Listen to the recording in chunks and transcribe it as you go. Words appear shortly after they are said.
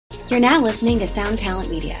You're now listening to Sound Talent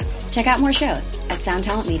Media. Check out more shows at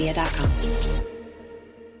soundtalentmedia.com.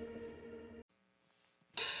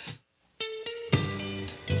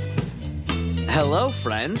 Hello,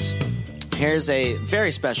 friends. Here's a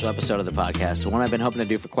very special episode of the podcast, one I've been hoping to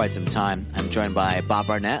do for quite some time. I'm joined by Bob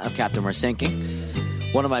Barnett of Captain We're Sinking,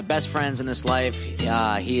 one of my best friends in this life.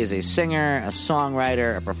 He is a singer, a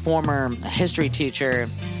songwriter, a performer, a history teacher,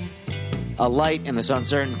 a light in this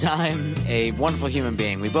uncertain time, a wonderful human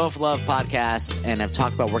being. We both love podcasts and have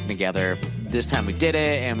talked about working together. This time we did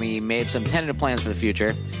it, and we made some tentative plans for the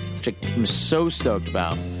future, which I'm so stoked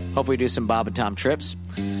about. Hopefully do some Bob and Tom trips.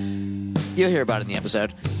 You'll hear about it in the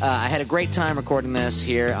episode. I had a great time recording this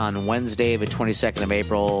here on Wednesday, the 22nd of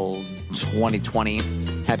April,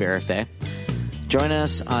 2020. Happy Earth Day. Join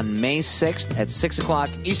us on May 6th at 6 o'clock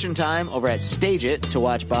Eastern Time over at Stage It to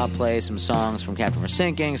watch Bob play some songs from Captain We're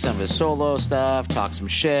Sinking, some of his solo stuff, talk some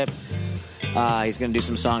shit. He's going to do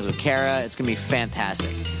some songs with Kara. It's going to be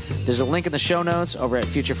fantastic. There's a link in the show notes over at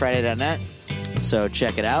futurefriday.net, so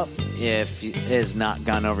check it out if it has not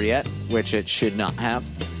gone over yet, which it should not have.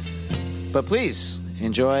 But please,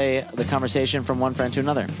 enjoy the conversation from one friend to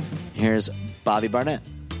another. Here's Bobby Barnett.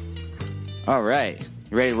 All right.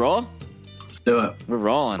 You ready to roll? Let's do it. We're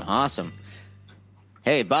rolling. Awesome.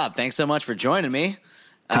 Hey, Bob, thanks so much for joining me.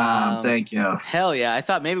 Tom, thank you. Hell yeah. I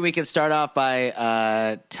thought maybe we could start off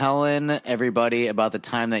by telling everybody about the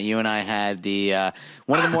time that you and I had the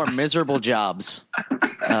one of the more miserable jobs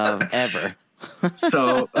ever.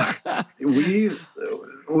 So we've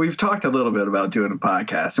talked a little bit about doing a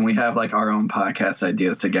podcast, and we have like our own podcast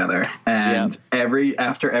ideas together. And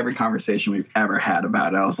after every conversation we've ever had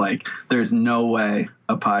about it, I was like, there's no way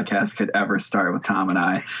a podcast could ever start with Tom and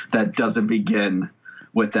I that doesn't begin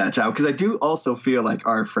with that job. Because I do also feel like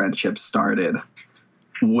our friendship started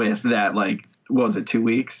with that, like, what was it, 2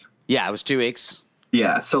 weeks? Yeah, it was 2 weeks.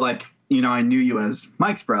 Yeah. So like, you know, I knew you as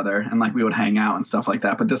Mike's brother, and like we would hang out and stuff like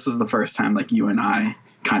that. But this was the first time like you and I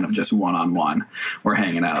kind of just one-on-one were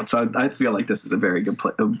hanging out. So I feel like this is a very good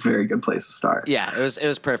place to start. Yeah, it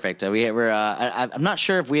was perfect. I'm not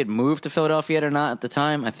sure if we had moved to Philadelphia yet or not at the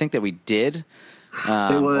time. I think that we did.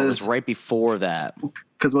 It was right before that.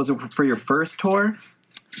 Because was it for your first tour?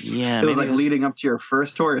 Yeah, it was like leading up to your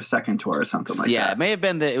first tour or second tour or something like that. Yeah, it may have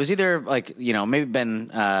been it was either like, you know, maybe been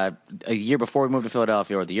a year before we moved to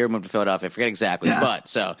Philadelphia or the year we moved to Philadelphia. I forget exactly. Yeah. But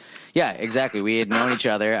so, yeah, exactly. We had known each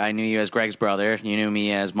other. I knew you as Greg's brother. You knew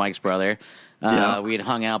me as Mike's brother. We had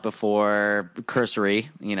hung out before Cursory,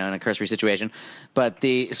 you know, in a Cursory situation. But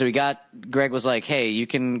Greg was like, hey, you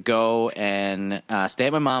can go and stay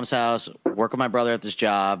at my mom's house, work with my brother at this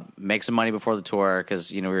job, make some money before the tour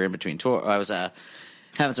because, you know, we were in between tour. I was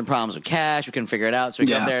having some problems with cash. We couldn't figure it out. So we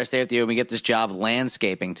go up there, stay with you, and we get this job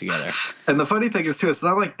landscaping together. And the funny thing is, too, it's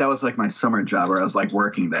not like that was like my summer job where I was like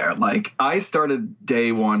working there. Like I started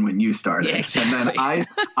day one when you started. Yeah, exactly. And then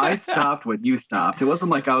I stopped when you stopped. It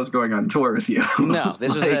wasn't like I was going on tour with you. No,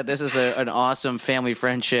 this was an awesome family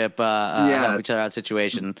friendship, help each other out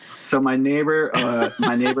situation. So my neighbor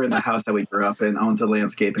in the house that we grew up in owns a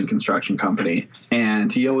landscape and construction company.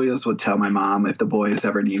 And he always would tell my mom if the boys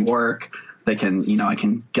ever need work, I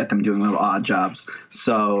can get them doing little odd jobs.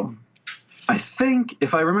 So I think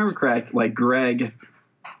if I remember correct, like Greg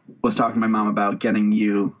was talking to my mom about getting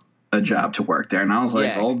you a job to work there. And I was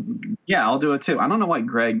like, I'll do it too. I don't know why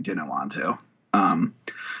Greg didn't want to.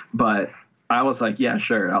 But I was like, yeah,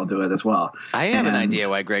 sure, I'll do it as well. I have an idea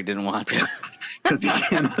why Greg didn't want to. Because he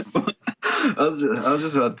can't. I was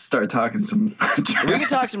just about to start talking some. We can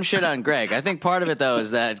talk some shit on Greg. I think part of it, though,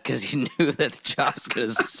 is that because he knew that the job's going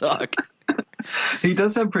to suck. He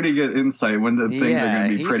does have pretty good insight when the things are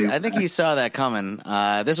going to be pretty. I think he saw that coming.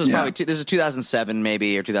 This was probably this was 2007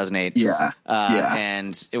 maybe or 2008. Yeah.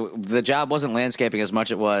 And the job wasn't landscaping as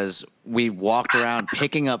much. It was we walked around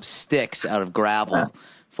picking up sticks out of gravel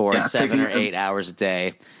for 7 or 8 hours a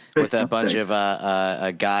day with a bunch of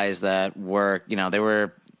guys that were, you know, they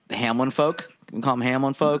were Hamlin folk. We can call them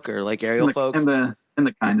Hamlin folk or Lake Ariel folk. In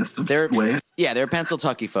the kindest of ways. Yeah, they're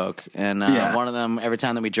Pennsyltucky folk. And one of them, every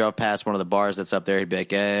time that we drove past one of the bars that's up there, he'd be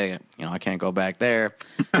like, hey, you know, I can't go back there.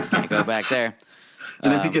 Can't go back there.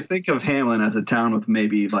 And if you could think of Hamlin as a town with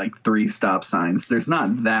maybe like 3 stop signs, there's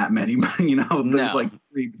not that many, you know,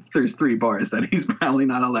 there's 3 bars that he's probably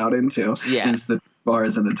not allowed into. Yeah. It's the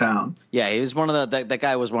bars in the town. Yeah, he was one of that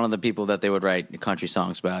guy was one of the people that they would write country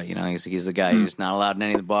songs about. You know, he's the guy who's not allowed in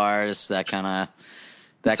any of the bars, that kind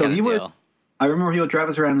of deal. I remember he would drive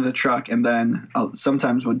us around in the truck and then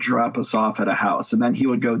sometimes would drop us off at a house, and then he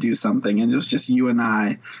would go do something, and it was just you and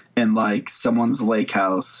I in like someone's lake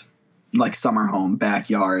house, like summer home,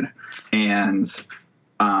 backyard. And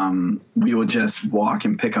we would just walk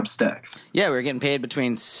and pick up sticks. Yeah, we were getting paid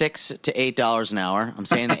between $6 to $8 an hour. I'm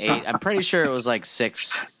saying the 8. I'm pretty sure it was like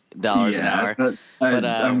 $6 an hour. I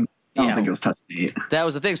don't think it was touching 8. That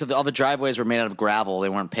was the thing. So all the driveways were made out of gravel. They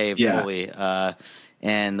weren't paved fully.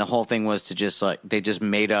 And the whole thing was to just they just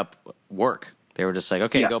made up work. They were just like,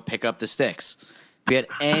 okay, go pick up the sticks. If you had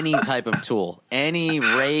any type of tool, any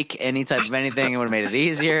rake, any type of anything, it would have made it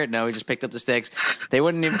easier. No, we just picked up the sticks. They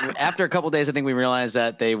wouldn't even, after a couple of days, I think we realized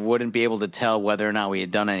that they wouldn't be able to tell whether or not we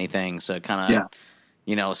had done anything. So it kind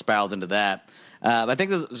of, spiraled into that. I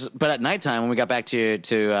think, but at nighttime when we got back to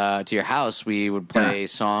your house, we would play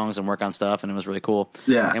songs and work on stuff, and it was really cool.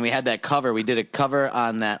 Yeah, and we had that cover. We did a cover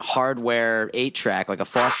on that Hardware 8-track, like a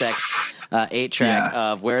Fostex 8-track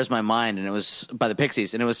of "Where's My Mind," and it was by the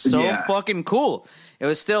Pixies, and it was so fucking cool. It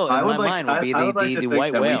was still in my mind would be the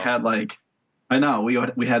White Whale. We had I know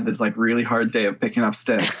we had this really hard day of picking up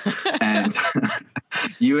sticks, and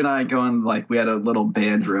you and I we had a little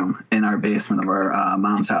band room in our basement of our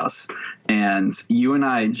mom's house, and you and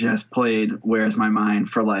I just played "Where's My Mind"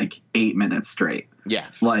 for 8 minutes straight. Yeah,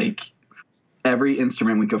 every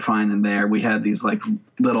instrument we could find in there. We had these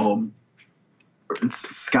little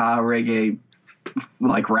ska reggae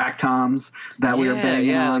rack toms that we were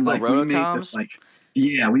banging on. Like we made this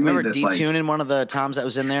we remember made this detuning one of the toms that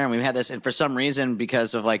was in there, and we had this, and for some reason,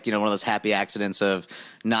 because of one of those happy accidents of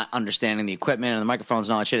not understanding the equipment and the microphones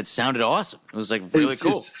and all that shit, it sounded awesome. It was really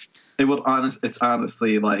cool. It's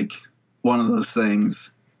honestly one of those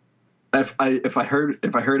things. If I heard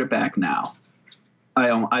it back now,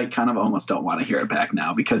 I kind of almost don't want to hear it back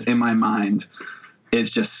now, because in my mind,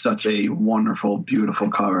 it's just such a wonderful, beautiful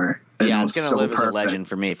cover. Yeah, it's going to live as a legend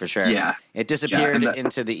for me, for sure. Yeah. It disappeared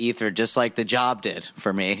into the ether just like The Job did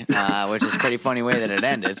for me, which is a pretty funny way that it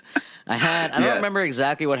ended. I don't remember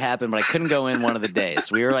exactly what happened, but I couldn't go in one of the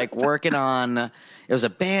days. We were working on, it was a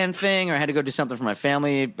band thing, or I had to go do something for my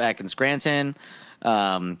family back in Scranton.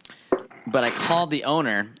 But I called the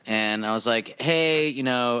owner, and I was like, hey,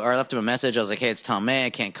 or I left him a message. I was like, hey, it's Tom May. I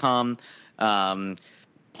can't come.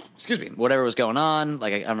 Excuse me, whatever was going on,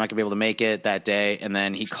 I'm not going to be able to make it that day. And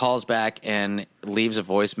then he calls back and leaves a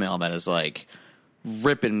voicemail that is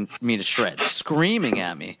ripping me to shreds, screaming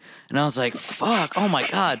at me. And I was like, fuck, oh my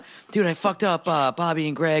God. Dude, I fucked up Bobby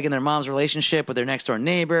and Greg and their mom's relationship with their next door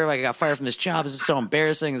neighbor. I got fired from this job. This is so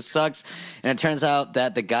embarrassing. It sucks. And it turns out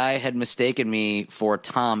that the guy had mistaken me for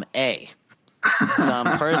Tom A.,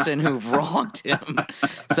 some person who wronged him,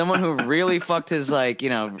 someone who really fucked his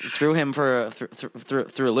threw him through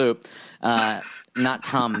a loop. Not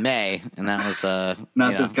Tom May, and that was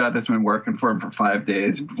this guy that's been working for him for 5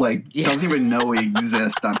 days. Doesn't even know we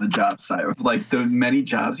exist on the job site. The many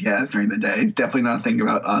jobs he has during the day, he's definitely not thinking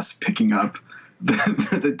about us picking up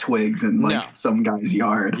the twigs in some guy's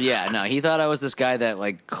yard. Yeah, no, he thought I was this guy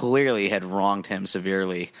that clearly had wronged him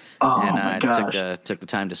severely. Oh, and my gosh. took the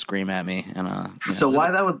time to scream at me. And so why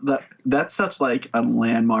that's such a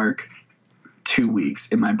landmark 2 weeks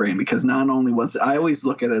in my brain, because not only was I always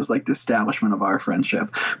look at it as the establishment of our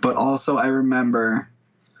friendship, but also I remember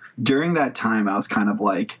during that time I was kind of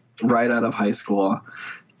right out of high school,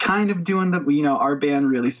 kind of doing our band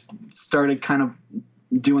really started kind of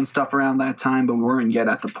doing stuff around that time, but we weren't yet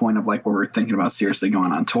at the point of where we're thinking about seriously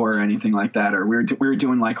going on tour or anything like that, or we were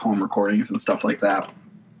doing home recordings and stuff like that.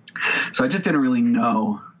 So I just didn't really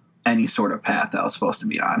know any sort of path that I was supposed to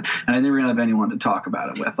be on, and I didn't really have anyone to talk about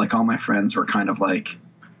it with. All my friends were kind of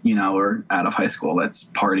we're out of high school, let's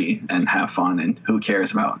party and have fun, and who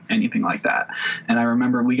cares about anything like that. And I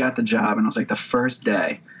remember we got the job, and it was the first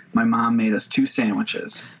day my mom made us 2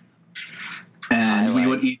 sandwiches. And we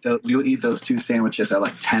would eat those 2 sandwiches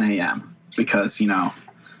at 10 a.m. because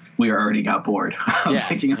we already got bored. Yeah,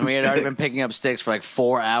 and we had already been picking up sticks for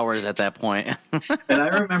 4 hours at that point. And I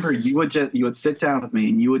remember you would sit down with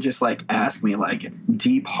me and you would just ask me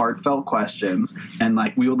deep, heartfelt questions, and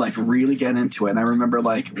we would really get into it. And I remember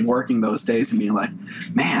working those days and being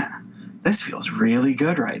man, this feels really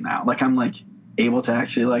good right now. I'm able to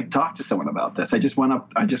actually talk to someone about this. I just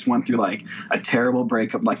went through a terrible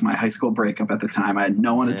breakup, my high school breakup at the time. I had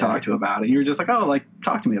no one to talk to about it. And you were just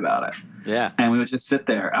talk to me about it. Yeah. And we would just sit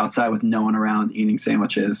there outside with no one around eating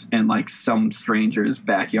sandwiches in some stranger's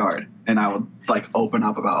backyard. And I would open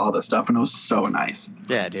up about all this stuff, and it was so nice.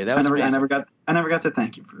 Yeah, dude, that was amazing. I never got to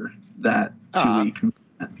thank you for that 2 week.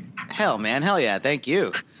 Hell, man, hell yeah, thank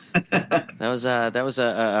you. That was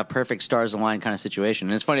a perfect stars align kind of situation.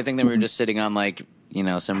 And it's a funny thing that we were just sitting on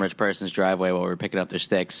some rich person's driveway while we were picking up their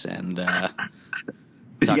sticks and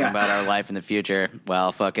talking about our life in the future.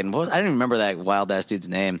 Well, I didn't even remember that wild ass dude's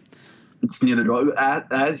name. It's neither do I.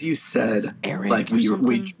 As you said, Eric like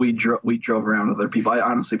we drove around with other people. I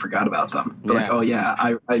honestly forgot about them. But like, oh yeah,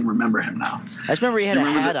 I remember him now. I just remember he had a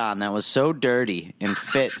hat on that was so dirty and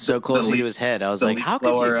fit so closely to his head. I was like, how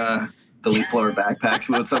could you? The leaf blower backpacks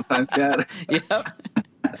we would sometimes get. Yep.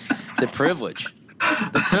 The privilege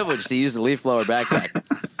to use the leaf blower backpack.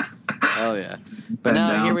 Oh yeah. But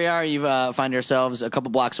now here we are. You find yourselves a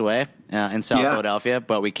couple blocks away in South Philadelphia,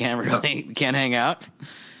 but we can't hang out.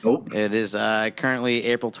 Nope. It is currently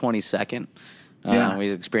April 22nd.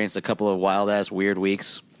 We experienced a couple of wild ass weird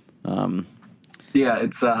weeks.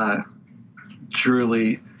 It's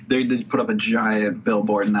truly. They put up a giant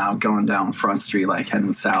billboard now going down Front Street, like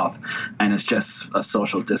heading south, and it's just a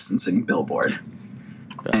social distancing billboard.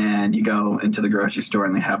 Yeah. And you go into the grocery store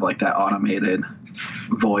and they have like that automated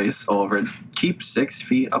voice over, keep 6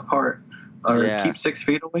 feet apart or keep 6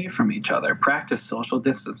 feet away from each other, practice social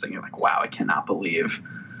distancing. You're like, wow, I cannot believe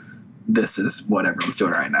this is what everyone's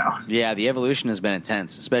doing right now. Yeah, the evolution has been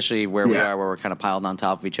intense, especially where we are, where we're kind of piled on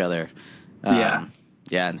top of each other.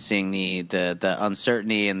 Yeah, and seeing the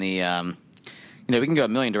uncertainty and the we can go a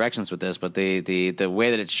million directions with this, but the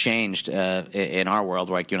way that it's changed in our world,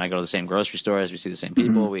 where like you and I go to the same grocery stores, we see the same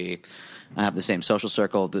people, we have the same social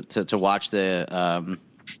circle. To watch the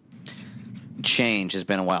change has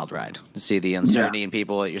been a wild ride. To see the uncertainty in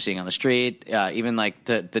people that you're seeing on the street, even like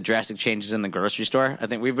the drastic changes in the grocery store. I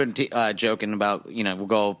think we've been joking about, we'll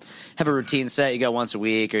go have a routine set. You go once a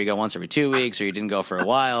week, or you go once every 2 weeks, or you didn't go for a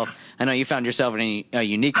while. I know you found yourself in a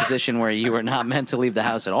unique position where you were not meant to leave the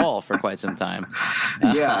house at all for quite some time.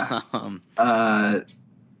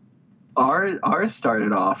 Ours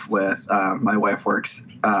started off with my wife worked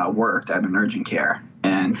at an urgent care,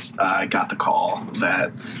 and I got the call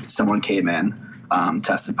that someone came in,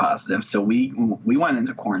 tested positive. So we went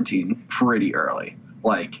into quarantine pretty early,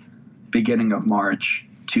 like beginning of March,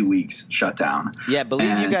 2 weeks shut down. Yeah, I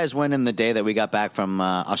believe you guys went in the day that we got back from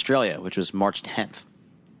Australia, which was March 10th.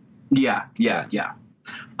 Yeah.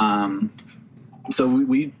 So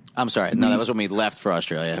we I'm sorry. No, that was when we left for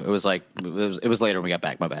Australia. It was later when we got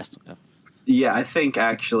back. My best. Yeah, I think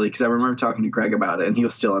actually, because I remember talking to Greg about it, and he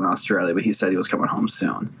was still in Australia, but he said he was coming home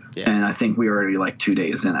soon. Yeah. And I think we were already like 2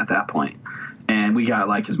 days in at that point. And we got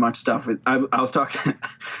like as much stuff. I was talking.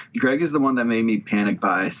 Greg is the one that made me panic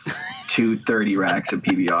buy 230 racks of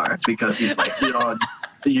PBR, because he's like,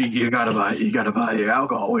 you gotta buy your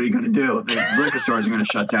alcohol. What are you gonna do? The liquor stores are gonna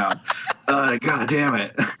shut down. God damn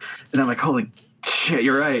it! And I'm like, holy shit,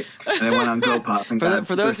 you're right. And I went on GoPop.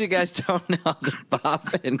 For those of you guys don't know,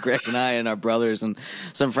 Bob and Greg and I and our brothers and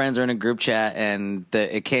some friends are in a group chat, and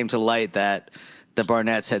it came to light that the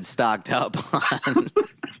Barnetts had stocked up on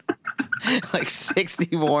like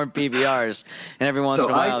 60 warm PBRs, and every once in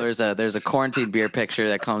a while there's a quarantine beer picture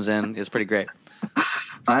that comes in. It's pretty great.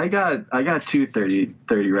 I got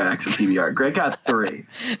 230 racks of PBR. Greg got 3.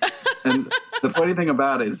 And the funny thing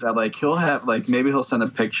about it is that like he'll have like maybe he'll send a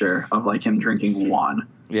picture of like him drinking one.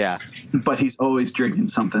 Yeah. But he's always drinking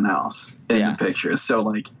something else in the pictures. So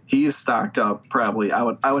like he's stocked up probably I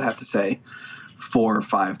would have to say 4 or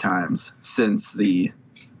 5 times since the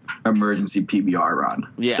emergency PBR run.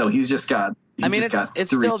 Yeah. So he's just got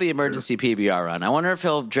it's still the emergency PBR run. I wonder if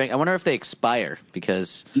he'll drink. I wonder if they expire,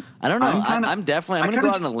 because I don't know. I'm going to go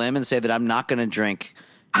out on a limb and say that I'm not going to drink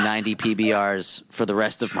 90 PBRs for the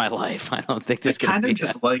rest of my life. I don't think there's going to be. I kind of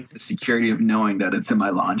just like the security of knowing that it's in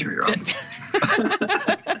my laundry room.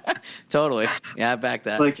 Totally. Yeah, I back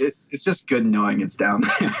that. Like it's just good knowing it's down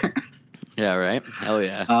there. Yeah. Right. Hell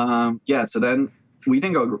yeah. Yeah. So then we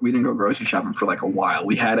didn't go grocery shopping for like a while.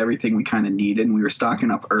 We had everything we kind of needed, and we were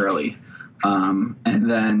stocking up early. And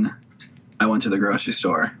then I went to the grocery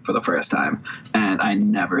store for the first time, and I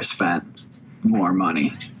never spent more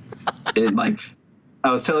money. I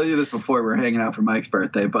was telling you this before we were hanging out for Mike's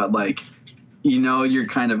birthday, but like, you're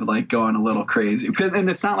kind of like going a little crazy, and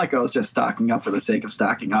it's not like I was just stocking up for the sake of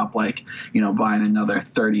stocking up, like, buying another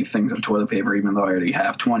 30 things of toilet paper, even though I already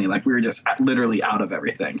have 20. Like, we were just literally out of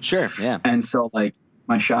everything. Sure. Yeah. And so like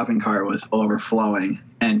my shopping cart was overflowing,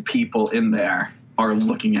 and people in there are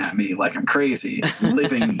looking at me like I'm crazy,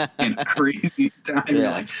 living in a crazy time. Yeah.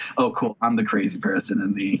 You're like, oh, cool. I'm the crazy person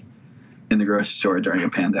in the grocery store during a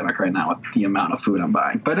pandemic right now with the amount of food I'm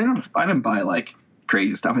buying. But I didn't buy like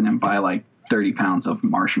crazy stuff. I didn't buy like 30 pounds of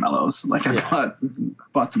marshmallows. Like I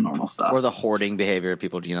bought some normal stuff. Or the hoarding behavior.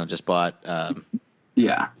 People, just bought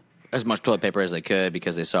as much toilet paper as they could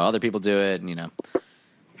because they saw other people do it. And,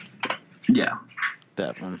 Yeah.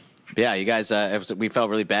 That one. Yeah, you guys, we felt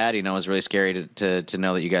really bad. It was really scary to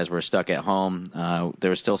know that you guys were stuck at home. There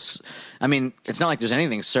was still, I mean, it's not like there's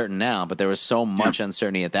anything certain now, but there was so much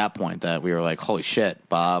uncertainty at that point that we were like, holy shit,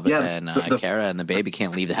 Bob and Kara and the baby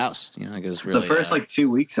can't leave the house. It was really, the first 2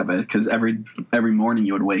 weeks of it, because every morning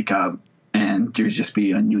you would wake up and there's just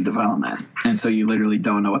be a new development. And so you literally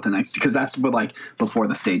don't know what the next, because that's what, before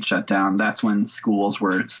the state shut down, that's when schools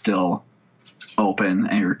were still open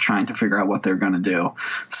and you're trying to figure out what they're going to do.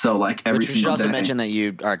 So every Which you should also day, mention that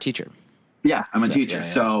you are a teacher. Yeah, I'm a teacher. Yeah.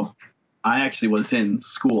 So I actually was in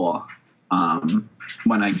school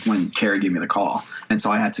when Carrie gave me the call. And so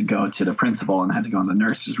I had to go to the principal and I had to go in the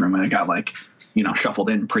nurse's room, and I got shuffled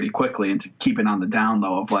in pretty quickly, and to keep it on the down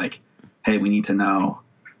low of hey, we need to know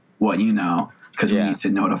what you know, because we need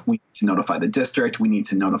to notify the district. We need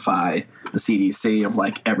to notify the CDC of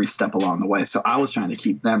every step along the way. So I was trying to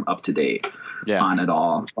keep them up to date on it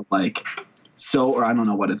all. Or I don't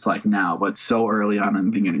know what it's like now, but so early on in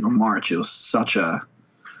the beginning of March, it was such a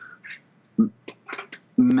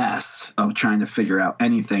mess of trying to figure out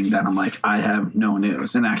anything that I'm I have no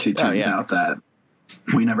news. And actually turns out that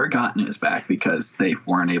we never got news back because they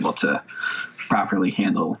weren't able to properly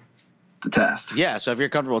handle the test. Yeah, so if you're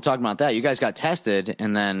comfortable talking about that, you guys got tested,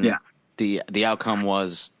 and then the outcome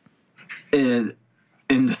was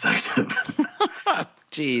indecisive.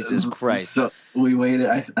 Jesus Christ. So we waited,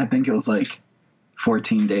 I think it was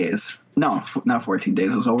 14 days. No, not 14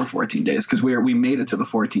 days. It was over 14 days, because we made it to the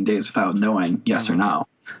 14 days without knowing yes or no.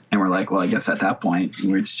 And we're well, I guess at that point,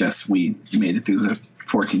 we made it through the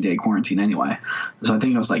 14-day quarantine anyway. So I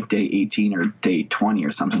think it was day 18 or day 20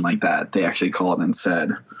 or something like that. They actually called and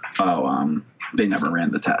said, they never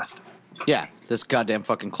ran the test. Yeah, this goddamn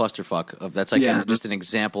fucking clusterfuck. That's just an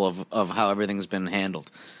example of how everything's been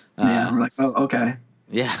handled. We're oh, okay.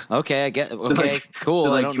 Yeah, okay, I get. Okay,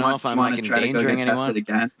 cool. I don't know if I'm endangering anyone.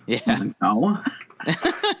 Again? Yeah. No.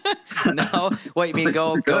 No. What you mean?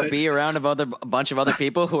 Go be around a bunch of other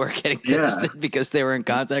people who are getting tested because they were in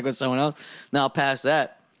contact with someone else. Now, past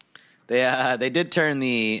that, they did turn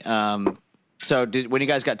the. So when you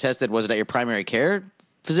guys got tested, was it at your primary care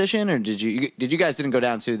physician, or did you guys didn't go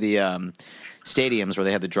down to the stadiums where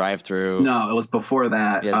they had the drive-through? No, it was before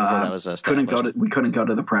that. Yeah, before that was we couldn't go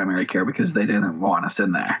to the primary care because they didn't want us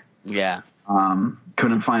in there. Yeah.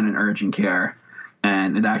 Couldn't find an urgent care,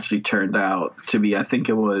 and it actually turned out to be, I think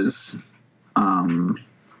it was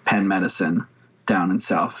Penn Medicine down in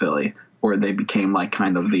South Philly, where they became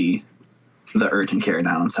kind of the urgent care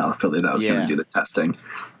down in South Philly that was going to do the testing.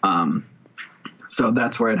 So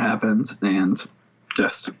that's where it happened, and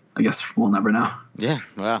just, I guess we'll never know. Yeah,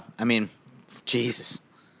 well, I mean, Jesus.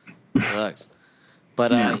 Sucks.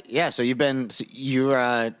 But, so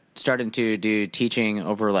you're starting to do teaching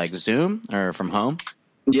over Zoom or from home?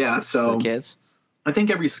 Yeah, so for the kids? I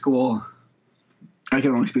think every school, I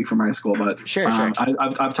can only speak for my school, but sure.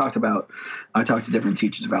 I've talked to different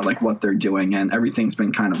teachers about what they're doing, and everything's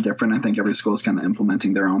been kind of different. I think every school is kind of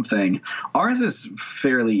implementing their own thing. Ours is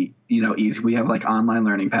fairly, easy. We have online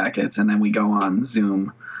learning packets, and then we go on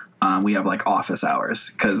Zoom. We have office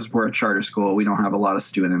hours because we're a charter school. We don't have a lot of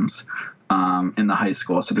students in the high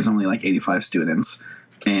school, so there's only 85 students,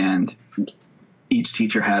 and each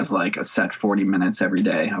teacher has a set 40 minutes every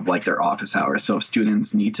day of their office hours. So if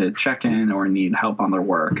students need to check in or need help on their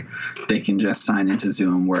work, they can just sign into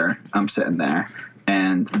Zoom where I'm sitting there,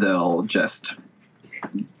 and they'll just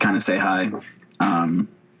kind of say hi.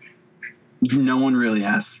 No one really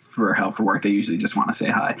asks for help for work. They usually just want to say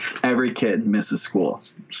hi. Every kid misses school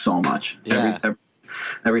so much. Yeah.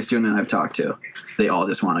 Every student I've talked to, they all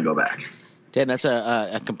just want to go back. Damn, that's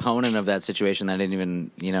a component of that situation that I didn't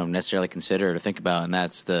even necessarily consider or think about, and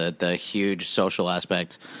that's the huge social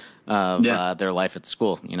aspect of their life at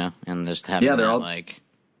school, and just having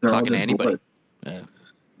talking to anybody.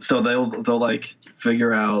 So they'll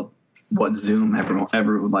figure out what Zoom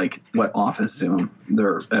what office Zoom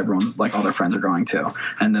everyone's all their friends are going to,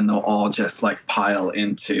 and then they'll all just pile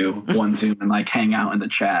into one Zoom and hang out in the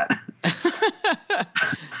chat.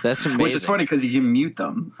 That's amazing. Which is funny because you can mute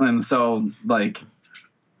them, and so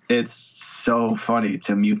it's so funny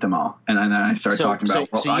to mute them all. And then I start talking about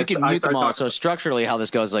so you can mute them all. So structurally, how this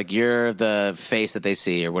goes, you're the face that they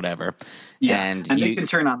see or whatever. Yeah, and they can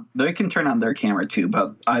turn on their camera too.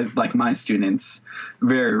 But I my students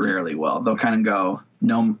very rarely will. They'll kind of go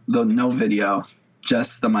no video,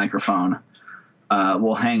 just the microphone.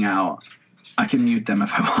 We'll hang out, I can mute them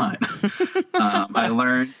if I want. I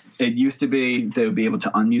learned it used to be they would be able to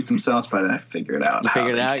unmute themselves, but I figured out. You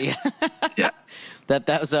figured it out, yeah. Yeah.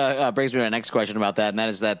 That was brings me to my next question about that, and that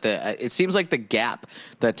is that it seems like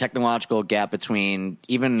the technological gap between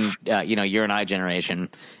even your and I generation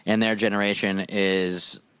and their generation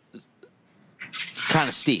is kind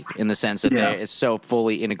of steep in the sense that it's so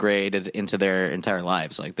fully integrated into their entire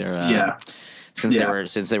lives, like they're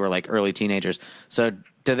since they were like early teenagers. So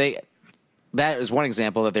do they? That is one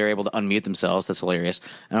example that they're able to unmute themselves. That's hilarious.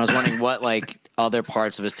 And I was wondering what like other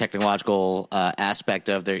parts of his technological aspect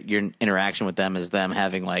of your interaction with them is them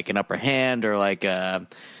having like an upper hand or like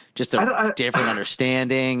just a different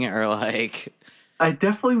understanding or like. I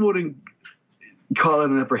definitely wouldn't call it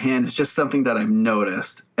an upper hand. It's just something that I've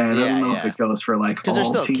noticed, and I don't know if it goes for like because they're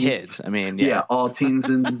still teens. Kids. I mean, all teens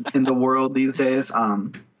in the world these days.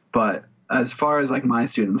 But as far as like my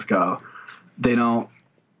students go, they don't.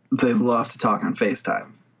 They love to talk on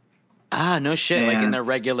FaceTime. Ah, no shit. And, like in their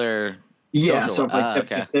regular social. So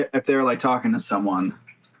like if they're like talking to someone,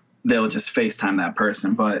 they'll just FaceTime that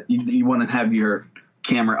person. But you want to have your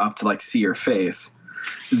camera up to like see your face.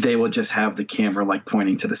 They will just have the camera like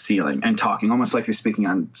pointing to the ceiling and talking, almost like you're speaking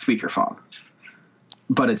on speakerphone.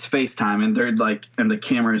 But it's FaceTime, and they're like, and the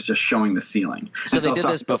camera is just showing the ceiling. So they did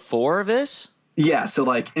this before this? Yeah. So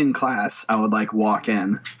like in class, I would like walk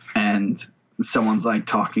in and someone's like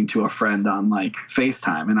talking to a friend on like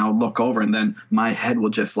FaceTime, and I'll look over and then my head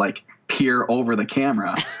will just like peer over the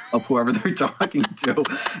camera of whoever they're talking to,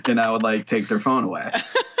 and I would like take their phone away.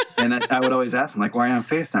 And I would always ask them like, why are you on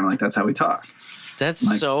FaceTime? Like, that's how we talk. That's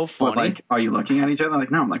like, so funny. Like, are you looking at each other?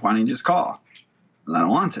 Like, no. I'm like, why don't you just call? And I don't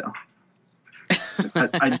want to.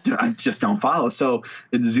 I just don't follow. So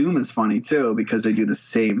Zoom is funny too, because they do the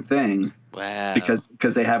same thing. Wow.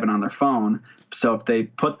 Because they have it on their phone. So if they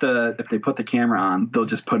put the camera on, they'll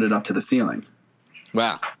just put it up to the ceiling.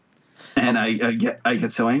 Wow. And I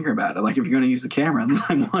get so angry about it. Like, if you're going to use the camera,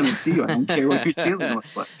 I want to see you. I don't care what your ceiling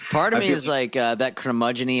looks like. Part of me is like that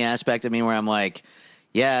curmudgeon-y aspect of me where I'm like,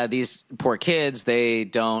 yeah, these poor kids, they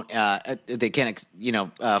don't, they can't,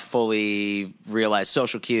 fully realize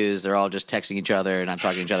social cues. They're all just texting each other and not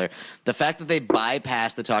talking to each other. The fact that they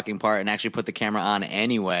bypass the talking part and actually put the camera on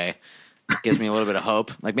anyway gives me a little bit of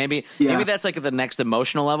hope. Like maybe that's like the next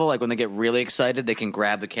emotional level. Like when they get really excited, they can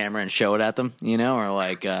grab the camera and show it at them, or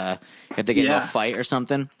like if they get in a fight or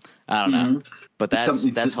something. I don't know, but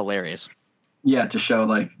that's hilarious. Yeah, to show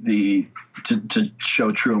like to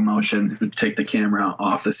show true emotion, take the camera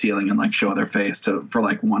off the ceiling and like show their face for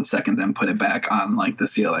like 1 second, then put it back on like the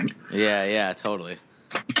ceiling. Yeah, totally.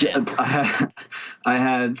 I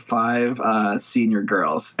had 5 senior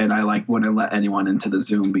girls, and I like wouldn't let anyone into the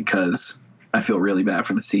Zoom because I feel really bad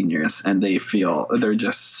for the seniors, and they're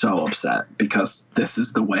just so upset because this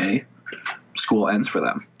is the way school ends for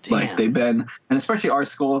them. Damn. Like they've been, and especially our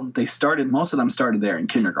school, most of them started there in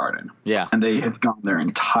kindergarten. Yeah. And they have gone their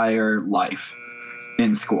entire life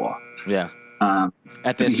in school. Yeah.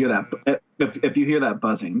 If you hear that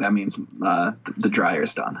buzzing, that means the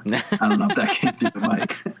dryer's done. I don't know if that came through the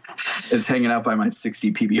mic. It's hanging out by my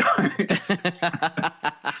 60 PBRs.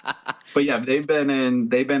 But yeah, they've been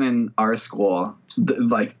in our school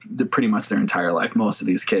pretty much their entire life, most of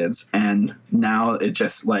these kids, and now it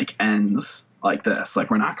just like ends like this.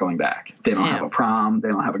 Like, we're not going back. They don't have a prom. They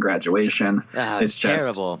don't have a graduation. Oh, it's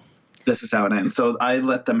terrible. This is how it ends. So I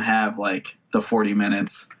let them have like the 40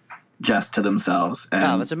 minutes just to themselves.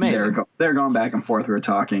 And that's amazing. They're going back and forth. We were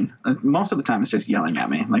talking. Most of the time it's just yelling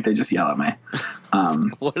at me. Like, they just yell at me.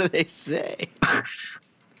 What do they say?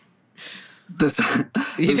 This one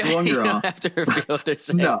girl. You don't have to reveal what they're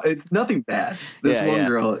saying. No, it's nothing bad. This one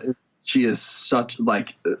girl, she is such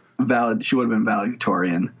like she would have been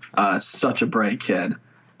valedictorian. Such a bright kid.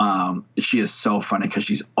 She is so funny because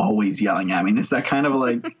she's always yelling at me. And it's that kind of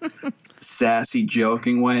like sassy,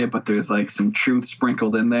 joking way, but there's like some truth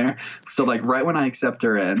sprinkled in there. So like right when I accept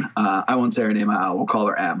her in, I won't say her name out. We'll call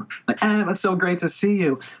her M. Like, Em, it's so great to see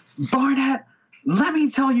you. Barnett, let me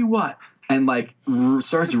tell you what. And like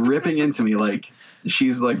starts ripping into me like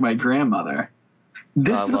she's like my grandmother.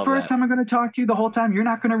 This is the first time I'm going to talk to you the whole time. You're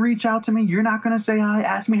not going to reach out to me. You're not going to say hi,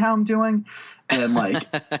 ask me how I'm doing. And like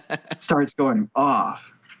starts going off.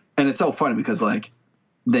 And it's so funny because like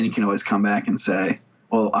then you can always come back and say,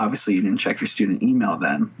 well, obviously you didn't check your student email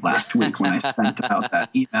then last week when I sent out that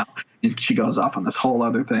email. And she goes off on this whole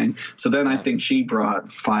other thing. So then I think she brought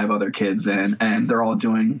 5 other kids in, and they're all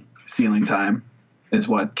doing ceiling time is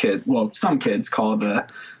what some kids call the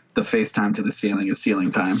FaceTime to the ceiling is ceiling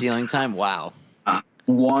time. Ceiling time? Wow.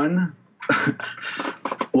 One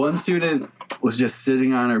student was just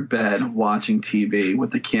sitting on her bed watching TV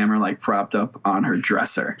with the camera like propped up on her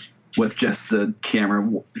dresser, with just the camera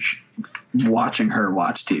watching her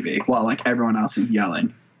watch TV while like everyone else is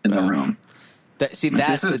yelling in the room. That's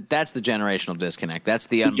the generational disconnect. That's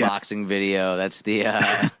the unboxing video. That's the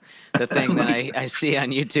thing that I see on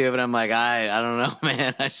YouTube, and I'm like, I don't know,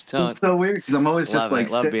 man. I just don't. It's so weird because I'm always just like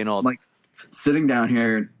being old. Like sitting down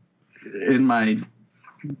here in my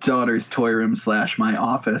daughter's toy room / my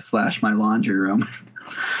office / my laundry room,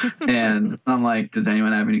 and I'm like, does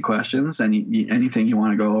anyone have any questions? Anything you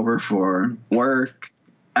want to go over for work,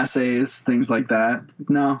 essays, things like that?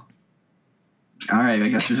 No. All right, I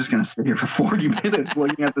guess we're just going to sit here for 40 minutes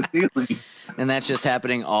looking at the ceiling. And that's just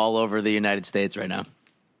happening all over the United States right now.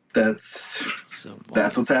 That's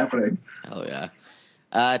what's happening. Hell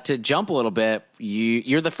yeah. To jump a little bit,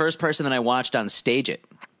 you're the first person that I watched on Stage It.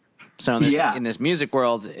 So in this music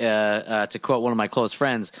world, to quote one of my close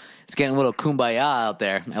friends, it's getting a little kumbaya out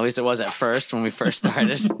there. At least it was at first when we first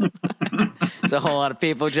started. It's a whole lot of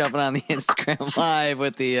people jumping on the Instagram Live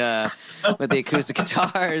with the acoustic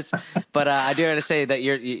guitars. But I do have to say that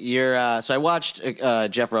you're. So I watched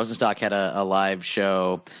Jeff Rosenstock had a live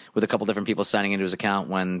show with a couple different people signing into his account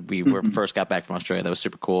when we first got back from Australia. That was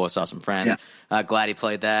super cool. I saw some friends. Yeah. Glad he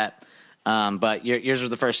played that. But yours was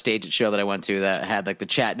the first Stage It show that I went to that had like the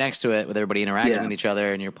chat next to it with everybody interacting with each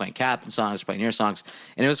other, and you're playing Captain songs, playing your songs,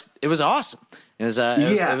 and it was awesome. It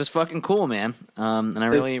was fucking cool, man. And I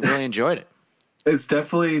really enjoyed it. It's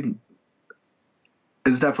definitely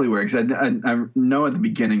weird because I know at the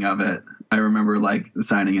beginning of it, I remember like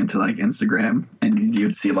signing into like Instagram, and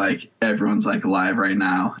you'd see like everyone's like live right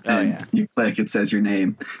now, and you click, it says your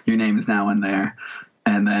name is now in there.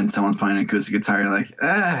 And then someone's playing an acoustic guitar. You're like,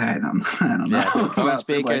 I don't know. Yeah, phone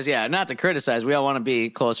speakers. Not to criticize. We all want to be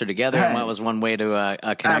closer together, and that was one way to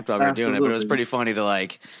connect while we were doing it. But it was pretty funny to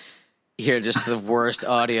like hear just the worst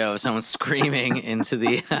audio of someone screaming into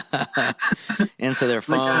their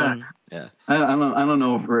phone. I don't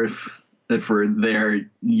know if we're there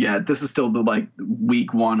yet. This is still the like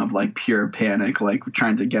week one of like pure panic, like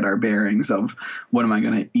trying to get our bearings of what am I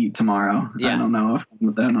going to eat tomorrow. I don't know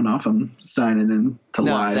if I'm signing in to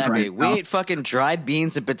live. Exactly. Right we ate fucking dried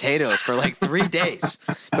beans and potatoes for like 3 days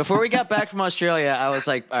before we got back from Australia. I was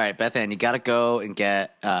like, all right, Beth Ann, you got to go and give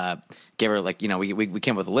her like, we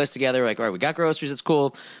came with a list together. Like, all right, we got groceries. It's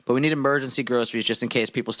cool, but we need emergency groceries just in case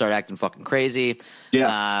people start acting fucking crazy. Yeah.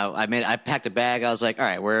 I packed a bag. I was like, all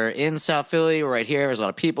right, we're in South Philly. We're right here. There's a lot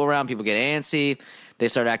of people around. People get antsy. They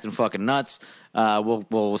start acting fucking nuts.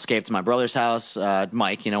 We'll escape to my brother's house,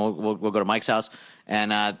 Mike. We'll go to Mike's house,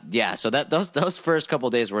 and so those first couple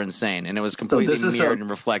of days were insane, and it was completely mirrored and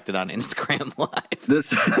reflected on Instagram Live.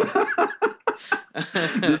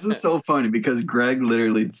 This is so funny because Greg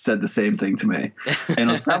literally said the same thing to me, and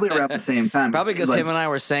it was probably around the same time. Probably because him and I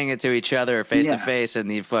were saying it to each other face to face in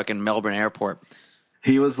the fucking Melbourne airport.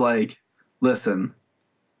 He was like, "Listen,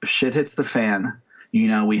 if shit hits the fan,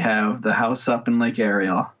 we have the house up in Lake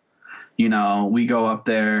Ariel. We go up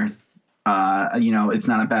there. It's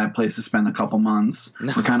not a bad place to spend a couple months.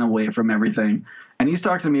 No. We're kind of away from everything." And he's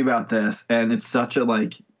talking to me about this, and it's such a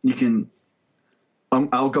like you can.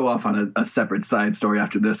 I'll go off on a separate side story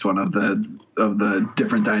after this one of the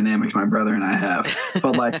different dynamics my brother and I have.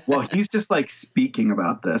 But like, he's just like speaking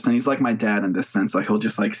about this, and he's like my dad in this sense. Like he'll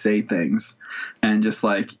just like say things, and just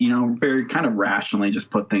like very kind of rationally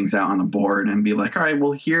just put things out on the board and be like, all right,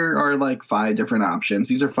 well here are like 5 different options.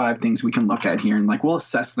 These are 5 things we can look at here, and like we'll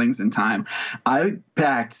assess things in time.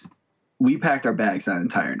 We packed our bags that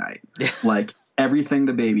entire night, like. Everything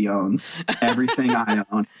the baby owns, everything I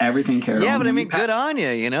own, everything Carol owns. Yeah, but I mean, good on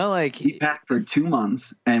you, like... We packed for 2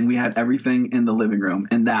 months, and we had everything in the living room,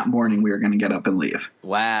 and that morning we were going to get up and leave.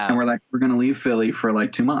 Wow. And we're like, we're going to leave Philly for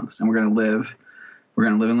like 2 months, and we're going to live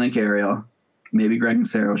in Lake Ariel. Maybe Greg and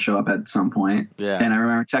Sarah will show up at some point. Yeah. And I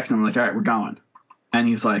remember texting him, like, all right, we're going. And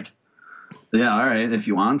he's like, yeah, all right, if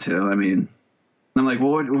you want to. I mean... And I'm like,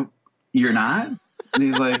 well, you're not? And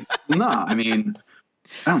he's like, no, I mean...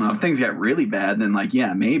 I don't know if things get really bad, then like,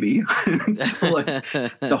 yeah, maybe. So, like,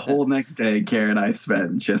 the whole next day, Kara and I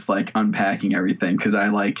spent just like unpacking everything because I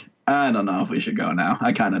don't know if we should go now.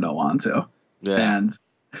 I kind of don't want to. Yeah. And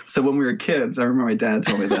so when we were kids, I remember my dad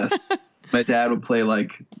told me this. My dad would play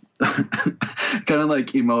like kind of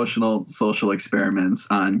like emotional social experiments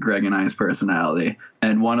on Greg and I's personality.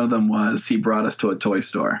 And one of them was he brought us to a toy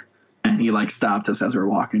store and he like stopped us as we were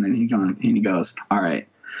walking and he goes, all right,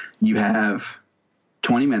 you have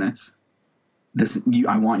 20 minutes.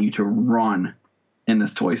 I want you to run in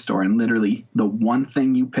this toy store, and literally the one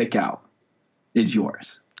thing you pick out is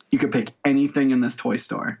yours. You could pick anything in this toy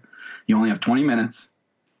store. You only have 20 minutes,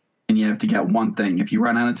 and you have to get one thing. If you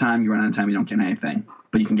run out of time, you don't get anything.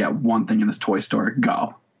 But you can get one thing in this toy store.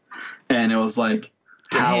 Go. And it was like,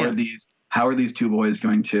 how are these two boys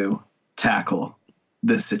going to tackle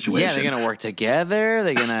this situation? Yeah, they're going to work together.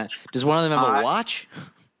 Does one of them have a watch?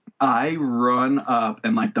 I run up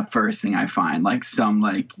and like the first thing I find, like some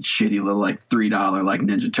like shitty little like $3 like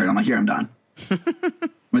Ninja Turtle. I'm like, here, I'm done.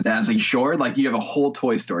 My dad's like, sure? Like, you have a whole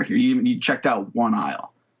toy store here. You checked out one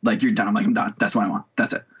aisle. Like, you're done. I'm like, I'm done. That's what I want.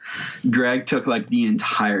 That's it. Greg took like the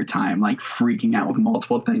entire time, like freaking out with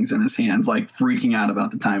multiple things in his hands, like freaking out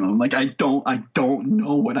about the time. I'm like, I don't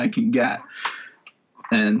know what I can get.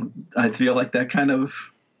 And I feel like that kind of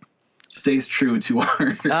stays true to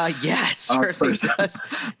our yeah, it certainly does.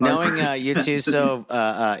 Knowing you two so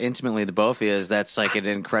intimately, the both of you, that's like an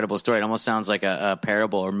incredible story. It almost sounds like a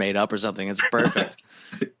parable or made up or something. It's perfect.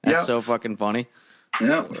 That's so fucking funny.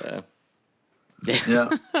 Yeah. Yeah.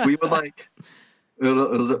 We would like it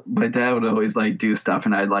was my dad would always like do stuff,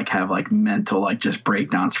 and I'd like have like mental like just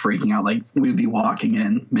breakdowns, freaking out. Like, we'd be walking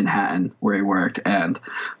in Manhattan where he worked and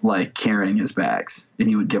like carrying his bags, and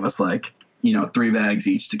he would give us like, 3 bags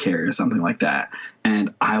each to carry or something like that.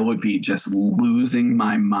 And I would be just losing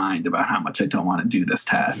my mind about how much I don't want to do this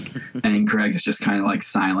task. And Greg is just kind of like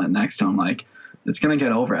silent next to him, like, it's going to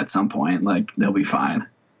get over at some point. Like, they'll be fine.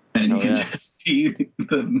 And you can just see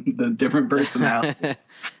the different personalities.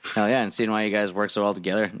 Hell yeah. And seeing why you guys work so well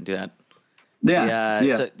together and do that.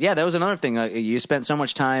 Yeah. So, that was another thing. You spent so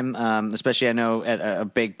much time, especially I know at a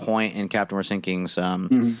big point in Captain We're Sinking's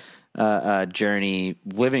journey,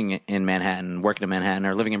 living in Manhattan, working in Manhattan,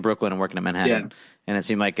 or living in Brooklyn and working in Manhattan. Yeah. And it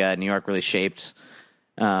seemed like New York really shaped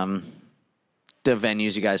the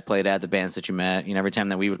venues you guys played at, the bands that you met. Every time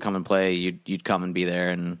that we would come and play, you'd come and be there.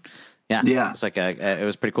 And it's like it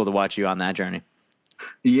was pretty cool to watch you on that journey.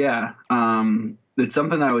 Yeah. It's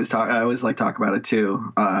something I always like talk about it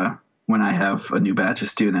too. When I have a new batch of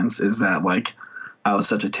students, is that like I was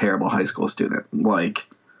such a terrible high school student, like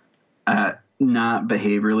not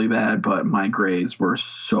behaviorally bad, but my grades were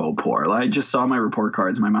so poor. Like, I just saw my report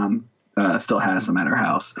cards. My mom still has them at her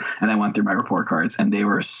house, and I went through my report cards, and they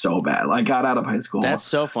were so bad. I got out of high school. That's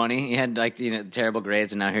so funny. You had like terrible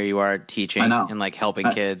grades, and now here you are teaching and like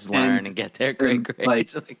helping kids learn and get their great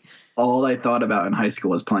grades. Like, all I thought about in high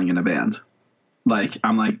school was playing in a band. Like,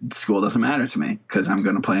 I'm like, school doesn't matter to me because I'm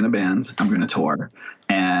going to play in a band, I'm going to tour,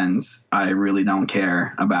 and I really don't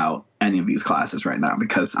care about any of these classes right now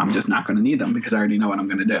because I'm just not going to need them because I already know what I'm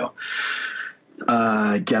going to do.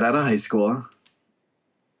 Get out of high school,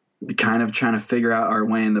 kind of trying to figure out our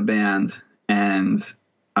way in the band, and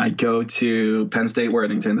I go to Penn State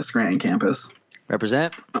Worthington, the Scranton campus.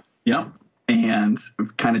 Represent. Yep. And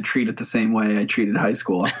kind of treat it the same way I treated high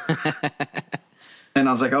school. And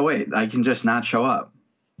I was like, oh, wait, I can just not show up.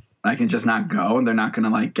 I can just not go, and they're not going to,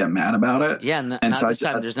 like, get mad about it. Yeah, and so this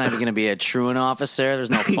time there's not even going to be a truant officer. There's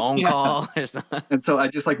no phone call. And so I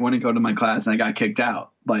just, like, wouldn't go to my class, and I got kicked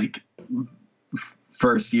out, like,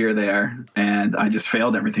 first year there, and I just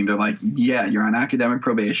failed everything. They're like, yeah, you're on academic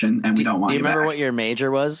probation, and we don't want you back. Do you remember what your major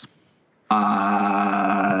was?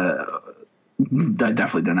 I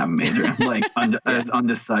definitely didn't have a major. Like, as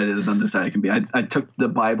undecided can be. I took the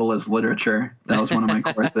Bible as literature. That was one of my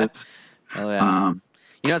courses. Oh yeah.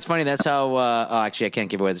 It's funny. That's how. Actually, I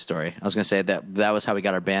can't give away the story. I was going to say that was how we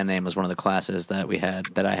got our band name. Was one of the classes that I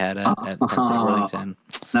had at Penn State Worthington.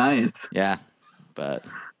 Nice. Yeah, but.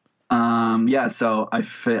 So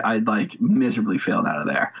I like miserably failed out of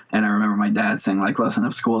there, and I remember my dad saying, like, "Listen,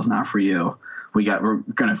 if school's not for you, we're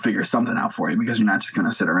going to figure something out for you because you're not just going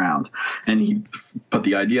to sit around." And he put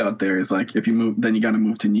the idea out there is like, if you move, then you got to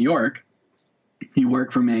move to New York. He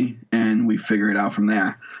worked for me, and we figure it out from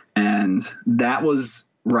there. And that was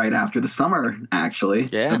right after the summer, actually,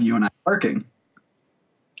 of you and I working.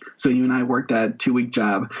 So you and I worked that 2-week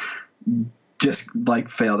job, just like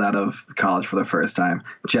failed out of college for the first time,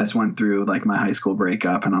 just went through like my high school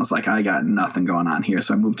breakup, and I was like, I got nothing going on here.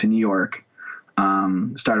 So I moved to New York.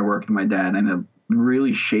 Started working with my dad, and it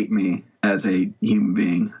really shaped me as a human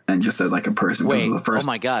being and just like a person. Wait, oh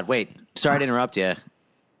my God, wait. Sorry to interrupt you.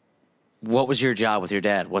 What was your job with your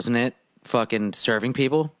dad? Wasn't it fucking serving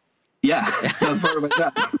people? Yeah, that was part of my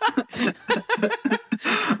job.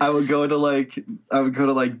 I would go to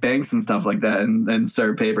like banks and stuff like that and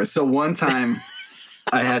serve papers. So one time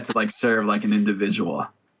I had to like serve like an individual,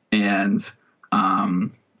 and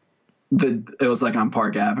it was like on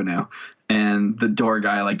Park Avenue, and the door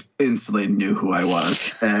guy like instantly knew who I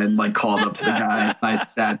was and like called up to the guy. I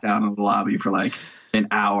sat down in the lobby for like an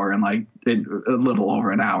hour and like a little over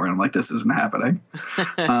an hour, and I'm like, this isn't happening.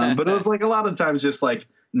 But it was like a lot of times just like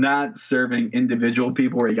not serving individual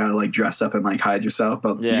people where you gotta like dress up and like hide yourself,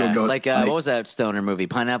 but you'll go like what was that stoner movie,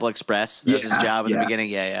 Pineapple Express? That was his job at the beginning.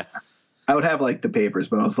 Yeah. I would have like the papers,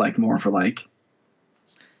 but I was like more for like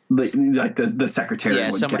the secretary.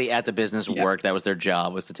 Yeah, somebody at the business work, that was their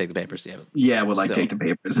job, was to take the papers. Would like take the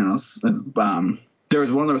papers, and it was there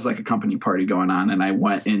was like a company party going on, and I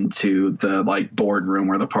went into the like boardroom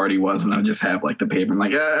where the party was, and I would just have like the paper, and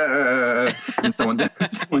like, and someone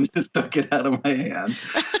just took it out of my hand.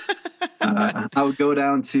 I would go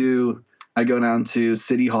down to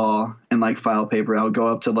City Hall and like file paper. I would go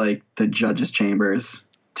up to like the judges' chambers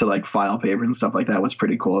to like file papers and stuff like that. Was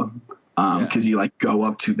pretty cool because you like go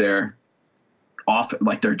up to their office,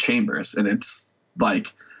 like their chambers, and it's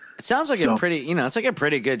like. It sounds like a pretty, it's like a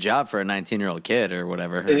pretty good job for a 19-year-old kid or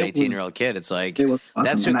whatever, or an 18-year-old kid. It's like,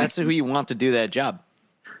 awesome. that's who you want to do that job.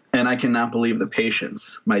 And I cannot believe the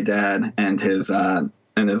patience my dad and his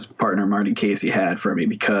partner, Marty Casey, had for me,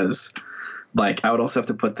 because like I would also have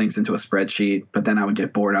to put things into a spreadsheet, but then I would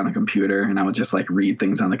get bored on the computer and I would just like read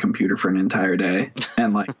things on the computer for an entire day.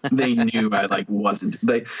 And like, they knew I like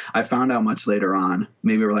I found out much later on,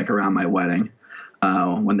 maybe like around my wedding,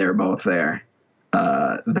 when they were both there.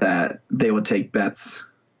 That they would take bets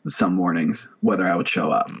some mornings whether I would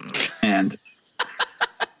show up. And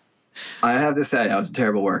I have to say, I was a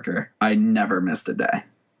terrible worker. I never missed a day.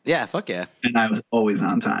 Yeah, fuck yeah. And I was always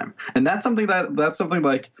on time. And that's something like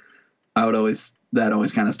that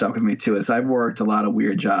always kind of stuck with me too, is I've worked a lot of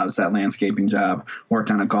weird jobs. That landscaping job,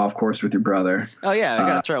 worked on a golf course with your brother. Oh yeah, I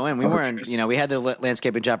gotta throw in. We weren't, we had the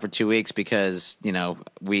landscaping job for 2 weeks because, it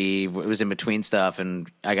was in between stuff,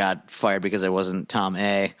 and I got fired because I wasn't Tom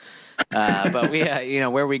A. But we,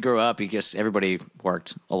 where we grew up, everybody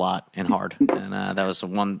worked a lot and hard, and that was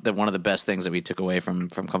one of the best things that we took away from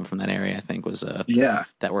coming from that area. I think was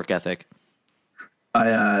that work ethic.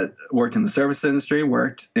 I worked in the service industry,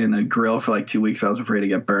 worked in a grill for like 2 weeks. I was afraid to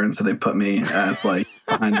get burned, so they put me as like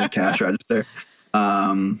behind the cash register.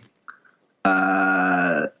 I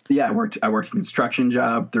worked a construction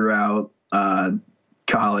job throughout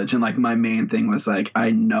college, and like my main thing was like,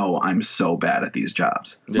 I know I'm so bad at these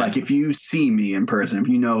jobs. Yeah. Like if you see me in person, if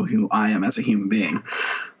you know who I am as a human being,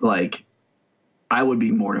 like I would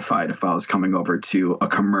be mortified if I was coming over to a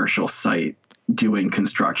commercial site doing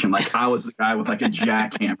construction. Like I was the guy with like a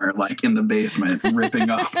jackhammer like in the basement ripping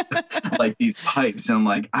up like these pipes, and I'm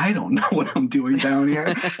like, I don't know what I'm doing down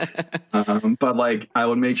here. But like I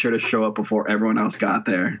would make sure to show up before everyone else got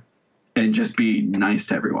there and just be nice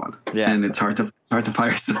to everyone. Yeah. And it's hard to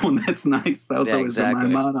fire someone that's nice. That was always been my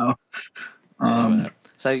motto.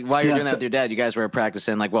 So while you're doing that with your dad, you guys were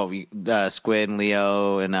practicing like Squid and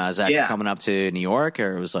Leo and Zach were coming up to New York,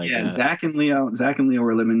 or it was like Zach and Leo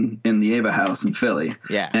were living in the Ava house in Philly.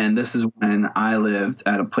 Yeah. And this is when I lived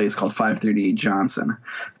at a place called 538 Johnson.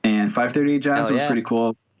 And 538 Johnson was pretty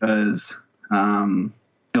cool because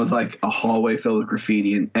it was like a hallway filled with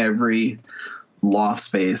graffiti, and every loft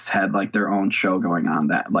space had like their own show going on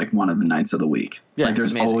that like one of the nights of the week. Yeah, like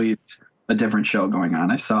there's always a different show going on.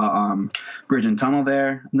 I saw Bridge and Tunnel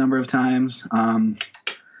there a number of times.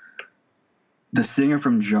 The singer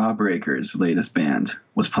from Jawbreaker's latest band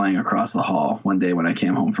was playing across the hall one day when I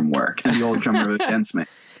came home from work, and the old drummer against me.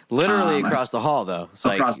 Literally across the hall, though. It's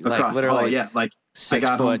across literally, the hall, like 6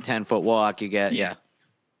 foot, 10 foot walk. You get,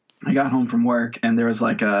 I got home from work, and there was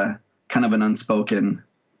like a kind of an unspoken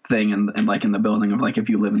thing, and like in the building of like, if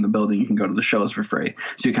you live in the building, you can go to the shows for free.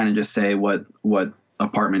 So you kind of just say what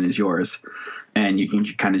apartment is yours, and you can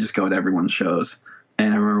kind of just go to everyone's shows.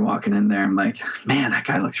 And I remember walking in there, I'm like, man, that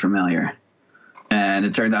guy looks familiar. And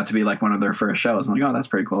it turned out to be like one of their first shows. I'm like, oh, that's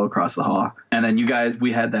pretty cool, across the hall. And then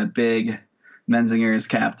we had that big Menzinger's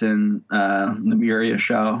Captain Lemuria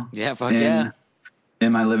show. Yeah,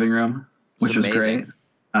 in my living room, which was great.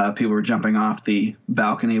 People were jumping off the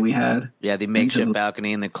balcony we had. Yeah, the makeshift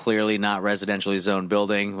balcony in the clearly not residentially zoned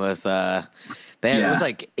building with it was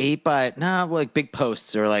like big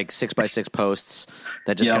posts, or like 6x6 posts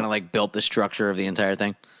that just kind of like built the structure of the entire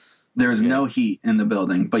thing. There was no heat in the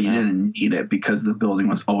building, but you didn't need it because the building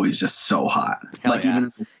was always just so hot. Hell like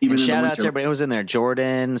even and shout out to everybody who was in there: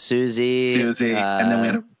 Jordan, Susie, and then we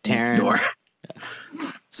had a Taryn. Door.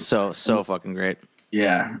 So fucking great.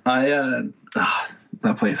 Yeah,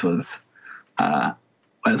 that place was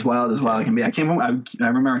as wild as wild can be. I came home. I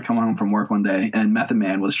remember coming home from work one day, and Method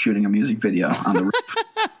Man was shooting a music video on the roof.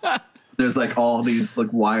 There's like all these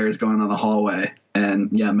like wires going on the hallway,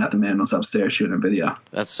 and Method Man was upstairs shooting a video.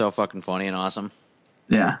 That's so fucking funny and awesome.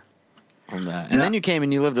 Yeah. And then you came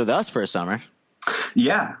and you lived with us for a summer.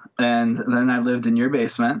 Yeah, and then I lived in your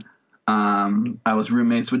basement I was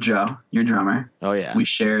roommates with Joe, your drummer. Oh yeah, we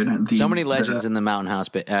shared so many legends in the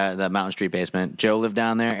the Mountain Street basement. Joe lived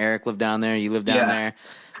down there. Eric lived down there. You lived down there.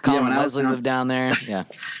 Colin and Leslie lived down there. Yeah.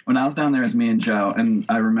 When I was down there, it was me and Joe, and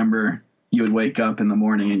I remember you would wake up in the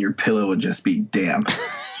morning and your pillow would just be damp.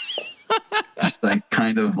 Just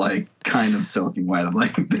kind of soaking wet. I'm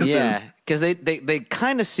like, because they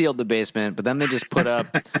kind of sealed the basement, but then they just put up.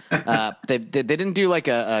 They didn't do like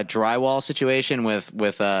a drywall situation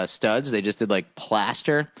with studs. They just did like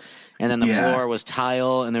plaster, and then the floor was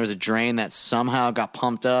tile, and there was a drain that somehow got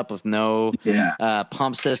pumped up with no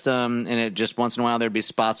pump system, and it just once in a while there'd be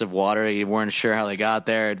spots of water. You weren't sure how they got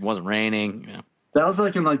there. It wasn't raining. You know. That was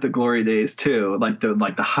in the glory days too,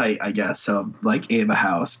 the height, I guess, of Ava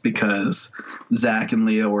House, because Zach and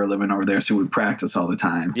Leo were living over there, so we would practice all the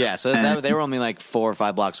time. Yeah, so they were only 4 or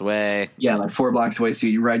 5 blocks away. Yeah, 4 blocks away, so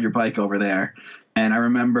you ride your bike over there. And I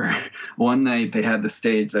remember one night they had the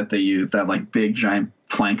stage that they used, that big giant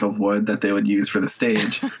plank of wood that they would use for the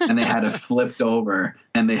stage, and they had it flipped over,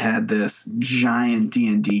 and they had this giant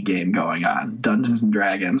D&D game going on, Dungeons and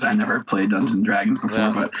Dragons. I never played Dungeons and Dragons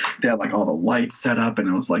before, but they had all the lights set up, and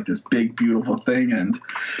it was this big beautiful thing, and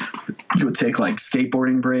you would take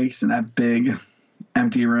skateboarding breaks in that big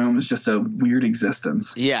empty room. Is just a weird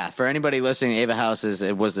existence. Yeah, for anybody listening, Ava House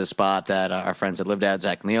was the spot that our friends had lived at.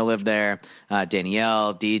 Zach and Leo lived there.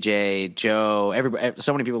 Danielle, DJ, Joe, everybody.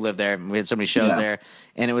 So many people lived there. We had so many shows there,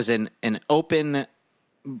 and it was an open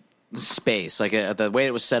space. The way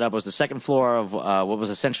it was set up was the second floor of what was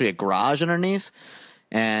essentially a garage underneath.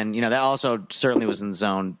 And, that also certainly was in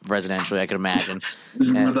zone residentially, I could imagine.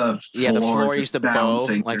 And, the floor used to bow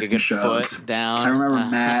like a good foot down. I remember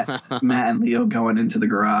Matt and Leo going into the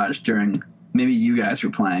garage during, maybe you guys were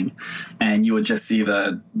playing, and you would just see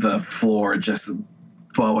the floor just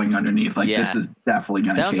bowing underneath. This is definitely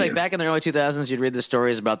going to cave. That was back in the early 2000s, you'd read the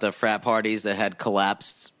stories about the frat parties that had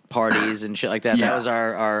collapsed parties and shit like that. Yeah. That was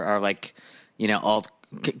our alt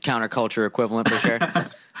counterculture equivalent for sure.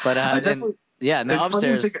 But yeah, and the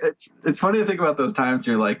upstairs. It's funny to think about those times.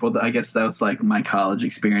 You're like, well, I guess that was my college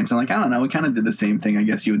experience. I'm I don't know. We kind of did the same thing, I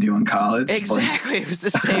guess you would do in college. Exactly. It was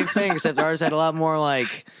the same thing, except ours had a lot more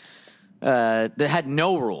that had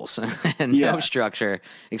no rules and no structure,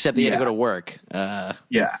 except that you had to go to work. A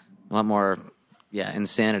lot more,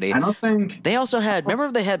 insanity. I don't think. They also had,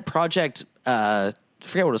 remember they had Project, I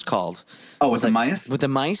forget what it was called. Oh, with the mice? With the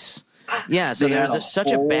mice? Yeah, so there was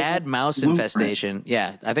such a bad mouse infestation.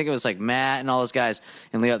 Yeah, I think it was Matt and all those guys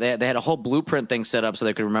and Leo. They had a whole blueprint thing set up so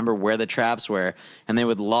they could remember where the traps were, and they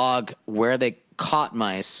would log where they caught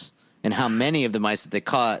mice and how many of the mice that they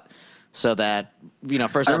caught, so that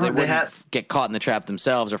first off they wouldn't get caught in the trap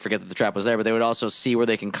themselves or forget that the trap was there, but they would also see where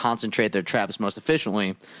they can concentrate their traps most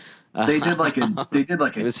efficiently. They did a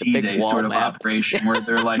T-Day sort of operation where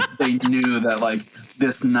they're they knew that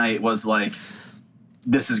this night was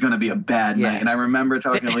this is going to be a bad night. And I remember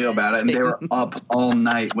talking to Leo about it, and they were up all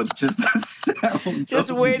night with just the sounds just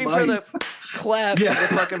waiting for the clap of the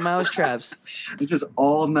fucking mouse traps. Just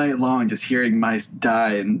all night long, just hearing mice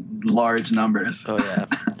die in large numbers. Oh, yeah.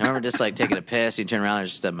 I remember just taking a piss, you turn around, there's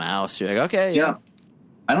just a mouse. You're like, okay. Yeah.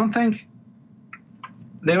 I don't think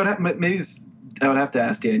they would have, maybe I would have to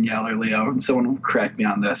ask Danielle or Leo, and someone will correct me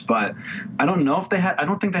on this, but I don't know if I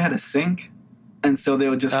don't think they had a sink, and so they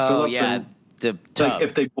would just fill up the tub.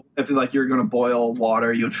 If you're going to boil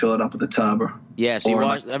water, you would fill it up with a tub. Yeah, so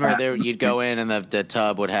I remember you'd go in and the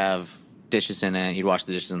tub would have dishes in it. You'd wash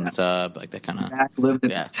the dishes in the tub, that kind of. Zach lived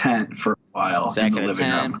in a tent for a while. Zach in the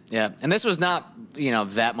living room. Yeah, and this was not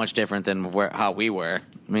that much different than how we were.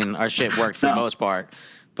 I mean, our shit worked for the most part.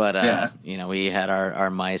 But, we had our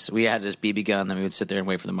mice. We had this BB gun that we would sit there and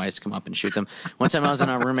wait for the mice to come up and shoot them. One time I was in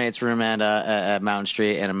our roommate's room at Mountain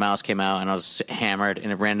Street, and a mouse came out, and I was hammered,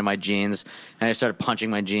 and it ran to my jeans. And I started punching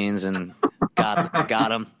my jeans and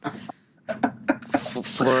got him.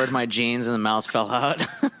 Floored my jeans, and the mouse fell out.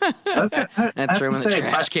 And threw him in the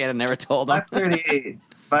trash can and never told him.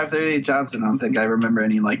 538 Johnson, I don't think I remember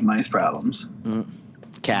any, mice problems.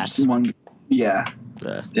 Cats. Yeah.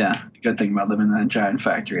 Good thing about living in that giant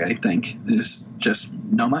factory, I think. There's just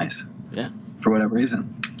no mice. Yeah. For whatever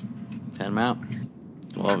reason. Send them out.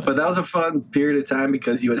 Love it. But that was a fun period of time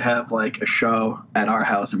because you would have a show at our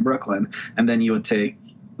house in Brooklyn, and then you would take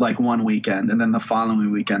one weekend, and then the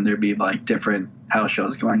following weekend there'd be different house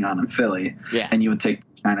shows going on in Philly. Yeah. And you would take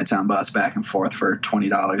the Chinatown bus back and forth for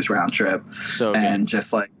 $20 round trip. So good. And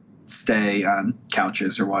just stay on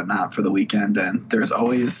couches or whatnot for the weekend, and there's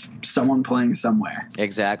always someone playing somewhere.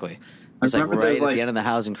 Exactly. It's right at the end of the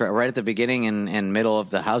housing, right at the beginning and middle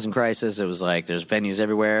of the housing crisis. It was there's venues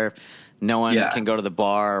everywhere. no one can go to the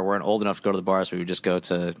bar. Weren't old enough to go to the bar, so we would just go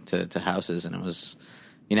to houses, and it was,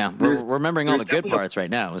 we're remembering all the good parts right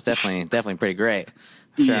now. It was definitely pretty great.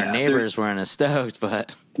 Sure, our neighbors weren't as stoked,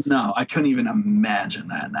 but no, I couldn't even imagine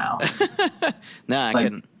that now. No, I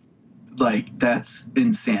couldn't. Like, that's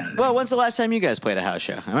insanity. Well, when's the last time you guys played a house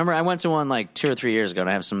show? I remember I went to one like 2 or 3 years ago, and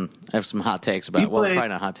I have some hot takes about it. Well, probably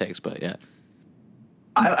not hot takes, but yeah.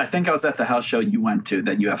 I think I was at the house show you went to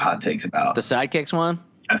that you have hot takes about. The Sidekicks one?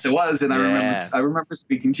 Yes, it was, and I remember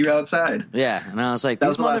speaking to you outside. Yeah, and I was like,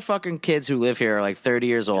 these motherfucking kids who live here are like 30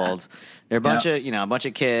 years old. They're a bunch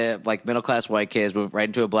of kids, like middle class white kids, move right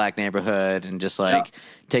into a black neighborhood and just like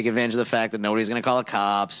take advantage of the fact that nobody's going to call the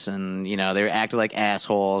cops, and they acted like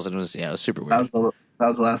assholes, and it was super weird. That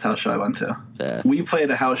was the last house show I went to. Yeah. We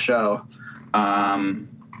played a house show,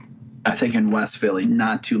 I think in West Philly,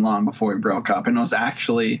 not too long before we broke up, and it was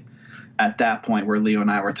actually at that point where Leo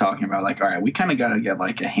and I were talking about, like, all right, we kind of got to get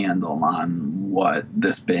like a handle on what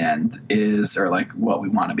this band is, or like what we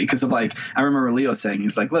want to be. Because of like, I remember Leo saying,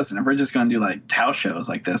 he's like, listen, if we're just going to do like house shows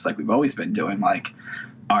like this, like we've always been doing, like,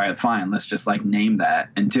 all right, fine, let's just like name that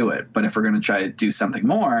and do it. But if we're going to try to do something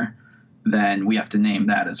more, then we have to name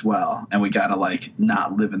that as well. And we got to like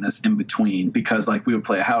not live in this in between, because like we would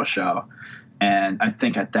play a house show. And I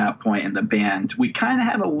think at that point in the band, we kind of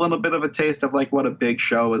had a little bit of a taste of like what a big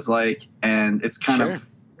show was like. And it's kind of,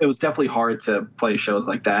 it was definitely hard to play shows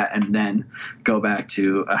like that and then go back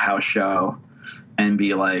to a house show and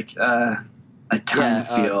be like, I kind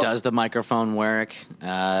of feel. Does the microphone work?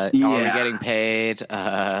 Are we getting paid?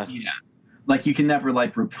 Like you can never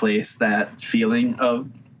like replace that feeling of,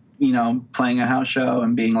 playing a house show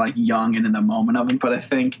and being like young and in the moment of it. But I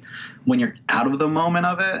think when you're out of the moment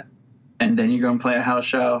of it, and then you go and play a house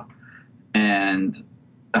show, and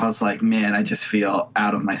I was like, man, I just feel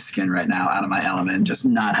out of my skin right now, out of my element, just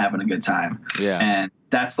not having a good time. Yeah. And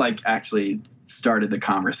that's like actually started the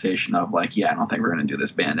conversation of like, I don't think we're going to do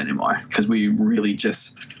this band anymore, because we really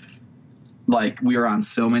just like, we were on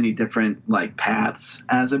so many different like paths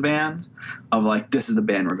as a band of like, this is the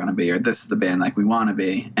band we're going to be, or this is the band like we want to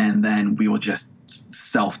be. And then we will just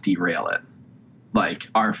self-derail it. Like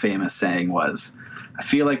our famous saying was, I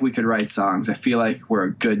feel like we could write songs. I feel like we're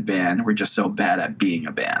a good band. We're just so bad at being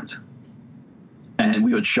a band. And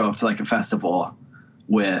we would show up to like a festival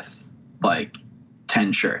with like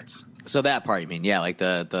 10 shirts. So that part you mean, like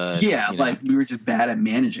the like we were just bad at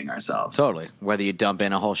managing ourselves. Totally. Whether you dump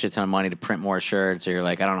in a whole shit ton of money to print more shirts, or you're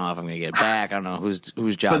like, I don't know if I'm going to get it back. I don't know whose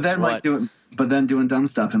job. But then what. doing dumb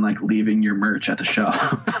stuff and like leaving your merch at the show,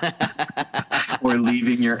 or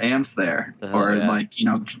leaving your amps there, or like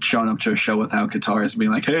showing up to a show without guitars and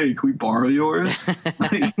being like, hey, can we borrow yours?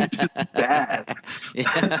 Like, just bad.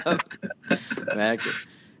 Yeah. Exactly.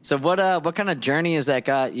 So what kind of journey has that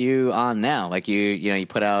got you on now? Like you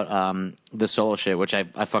put out the solo shit, which I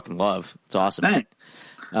fucking love. It's awesome. Thanks.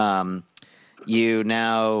 You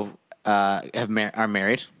now are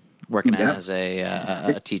married, working out as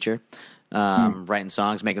a teacher, writing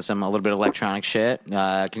songs, making a little bit of electronic shit.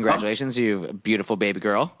 Congratulations, you beautiful baby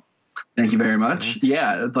girl. Thank you very much.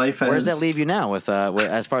 Yeah, life. Where does that leave you now with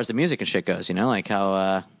as far as the music and shit goes? Like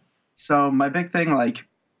how. So my big thing, like,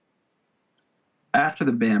 after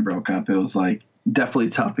the band broke up, it was like definitely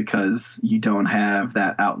tough because you don't have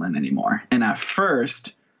that outlet anymore. And at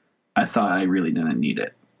first, I thought I really didn't need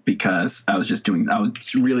it because I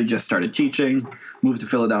really just started teaching, moved to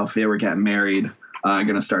Philadelphia, we're getting married, going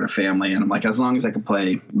to start a family. And I'm like, as long as I can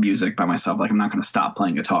play music by myself, like I'm not going to stop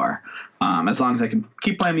playing guitar. As long as I can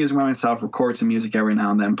keep playing music by myself, record some music every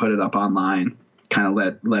now and then, put it up online, kind of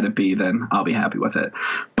let it be, then I'll be happy with it.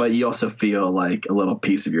 But you also feel like a little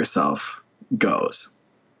piece of yourself goes.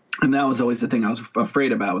 And that was always the thing I was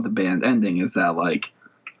afraid about with the band ending, is that like,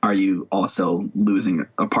 are you also losing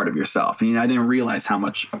a part of yourself? And I didn't realize how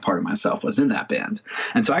much a part of myself was in that band.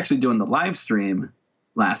 And so actually doing the live stream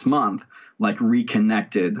last month, like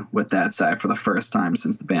reconnected with that side for the first time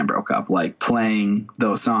since the band broke up, like playing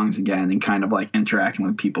those songs again and kind of like interacting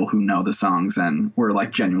with people who know the songs and were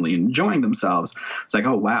like genuinely enjoying themselves. It's like,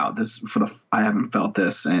 oh wow, I haven't felt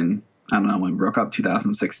this in, I don't know, when we broke up,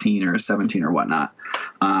 2016 or 17 or whatnot.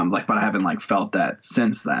 But I haven't like felt that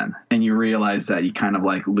since then. And you realize that you kind of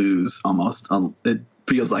like lose it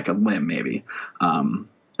feels like a limb maybe,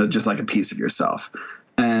 just like a piece of yourself.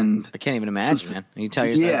 And I can't even imagine, man. You tell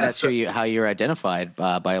yourself that's how you're identified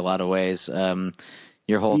by a lot of ways.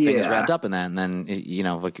 Your whole thing is wrapped up in that. And then,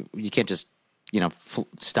 like you can't just,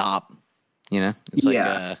 stop, It's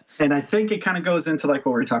like, and I think it kind of goes into like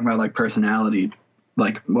what we were talking about, like personality,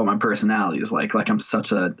 like what my personality is like I'm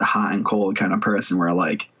such a hot and cold kind of person where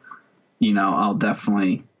like, I'll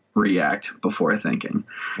definitely react before thinking.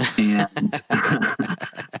 And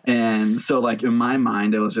and so like in my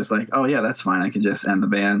mind it was just like, oh yeah, that's fine, I can just end the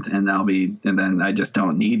band and then I just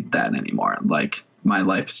don't need that anymore. Like my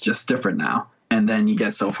life's just different now. And then you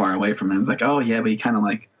get so far away from it, it's like, oh yeah, but you kind of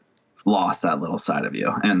like lost that little side of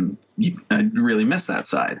you, and I really miss that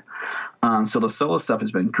side. So the solo stuff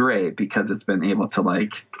has been great because it's been able to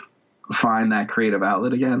like find that creative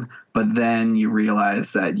outlet again, but then you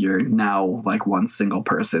realize that you're now like one single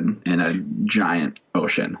person in a giant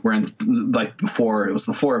ocean. Where like before it was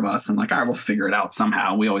the four of us and like, all right, we'll figure it out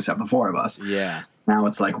somehow. We always have the four of us. Yeah. Now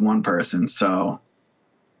it's like one person. So,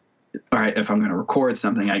 all right, if I'm going to record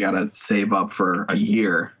something, I got to save up for a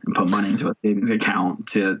year and put money into a savings account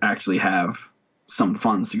to actually have some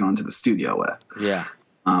funds to go into the studio with. Yeah.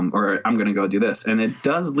 Or I'm going to go do this. And it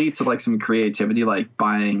does lead to like some creativity, like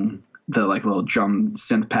buying the like little drum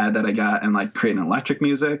synth pad that I got and like creating electric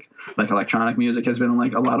music, like electronic music has been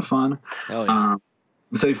like a lot of fun. Oh, yeah.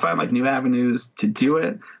 So you find like new avenues to do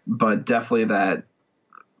it, but definitely that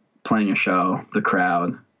playing a show, the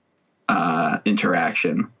crowd,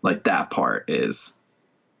 interaction, like that part is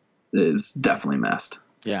definitely missed.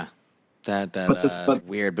 Yeah. That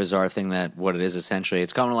weird, bizarre thing that what it is essentially.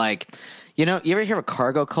 It's kind of like, you ever hear of a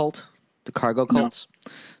cargo cult? The cargo cults?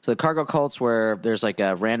 No. So the cargo cults where there's like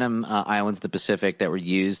random islands in the Pacific that were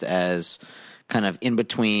used as kind of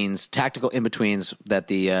in-betweens, tactical in-betweens that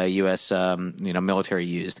the U.S. Military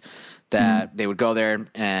used. That they would go there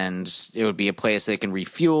and it would be a place they can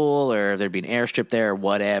refuel, or there'd be an airstrip there or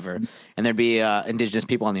whatever. And there'd be indigenous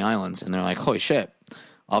people on the islands. And they're like, holy shit,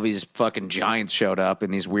 all these fucking giants showed up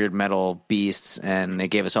and these weird metal beasts, and they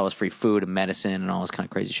gave us all this free food and medicine and all this kind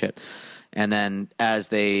of crazy shit. And then as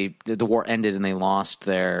the war ended and they lost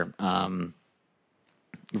their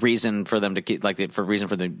reason for them to keep, reason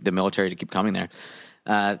for the military to keep coming there.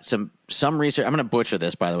 Some research. I'm going to butcher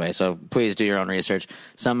this, by the way, so please do your own research.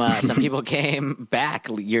 Some people came back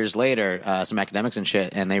years later, some academics and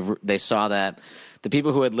shit, and they saw that the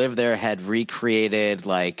people who had lived there had recreated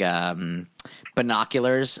like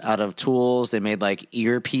binoculars out of tools. They made like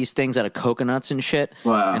earpiece things out of coconuts and shit.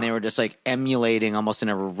 Wow. And they were just like emulating almost in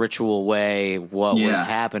a ritual way what was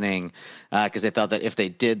happening, because they thought that if they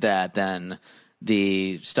did that, then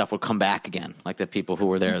the stuff would come back again, like the people who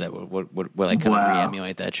were there that would like kind of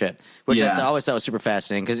re-emulate that shit, which I always thought was super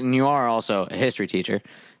fascinating. Because you are also a history teacher,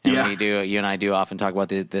 and you and I do often talk about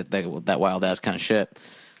that wild ass kind of shit.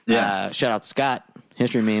 Yeah. Shout out to Scott,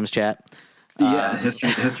 history memes chat.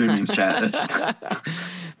 History memes chat.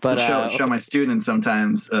 But show my students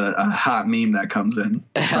sometimes a hot meme that comes in.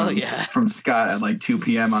 Hell yeah, from Scott at like 2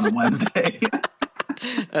 p.m. on a Wednesday.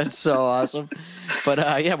 That's so awesome. But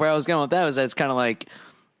where I was going with that was that it's kind of like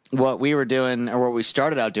what we were doing, or what we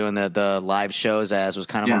started out doing the live shows as, was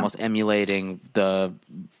kind of almost emulating the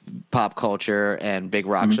pop culture and big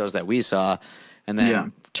rock shows that we saw, and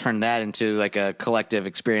then turn that into like a collective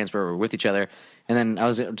experience where we're with each other. And then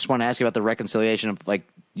I just want to ask you about the reconciliation of, like,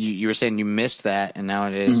 you were saying you missed that, and now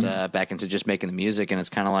it is back into just making the music. And it's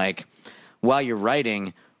kind of like, while you're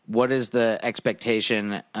writing, what is the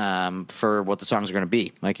expectation for what the songs are going to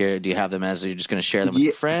be? Like, do you have them as you're just going to share them with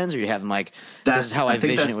your friends, or you have them like, this is how I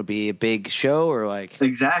vision it would be a big show, or like?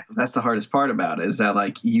 Exactly. That's the hardest part about it, is that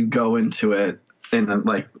like you go into it and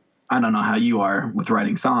like, I don't know how you are with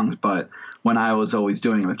writing songs, but when I was always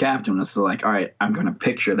doing it with Captain, it's like, all right, I'm going to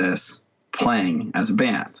picture this playing as a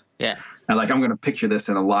band. Yeah. And like, I'm going to picture this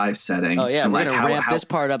in a live setting. Oh yeah, we're like, going to ramp this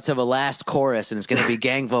part up to the last chorus, and it's going to be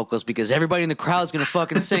gang vocals because everybody in the crowd's going to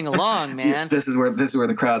fucking sing along, man. This is where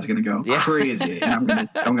the crowd's going to go crazy. And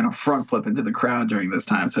I'm going to front flip into the crowd during this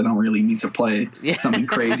time, so I don't really need to play something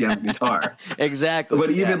crazy on the guitar. Exactly.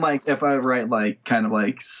 But even like if I write like kind of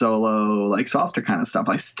like solo, like softer kind of stuff,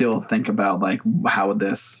 I still think about like,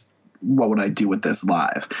 what would I do with this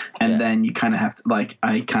live? And then you kind of have to, like,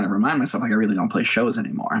 I kind of remind myself, like, I really don't play shows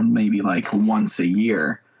anymore. Maybe like once a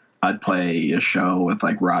year I'd play a show with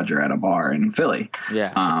like Roger at a bar in Philly.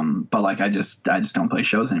 Yeah. But like, I just don't play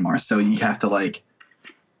shows anymore. So you have to like,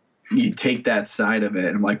 you take that side of it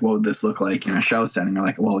and like, what would this look like in a show setting? You're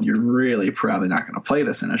like, well, you're really probably not going to play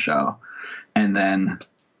this in a show. And then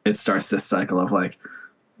it starts this cycle of like,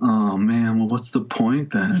 oh man, well, what's the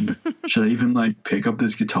point then? Should I even like pick up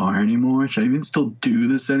this guitar anymore? Should I even still do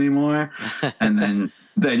this anymore? And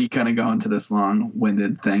then you kind of go into this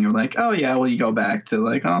long-winded thing of like, oh yeah, well, you go back to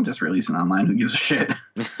like, oh, I'll just release it online. Who gives a shit?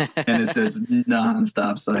 And it's this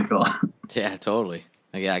non-stop cycle. Yeah, totally.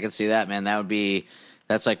 Yeah, I can see that, man.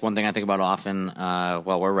 That's like one thing I think about often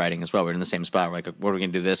while we're writing as well. We're in the same spot. We're like, what are we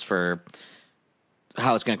going to do this for?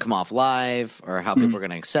 How it's going to come off live, or how people are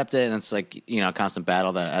going to accept it. And it's like, a constant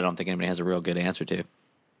battle that I don't think anybody has a real good answer to.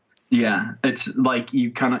 Yeah, it's like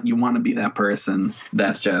you want to be that person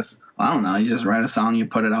that's just, I don't know, you just write a song, you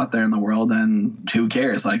put it out there in the world, and who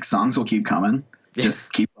cares? Like, songs will keep coming. Just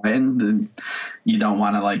keep writing. You don't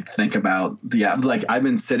want to like think about like I've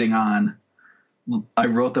been sitting on. I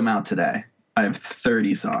wrote them out today. I have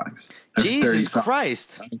 30 songs. Jesus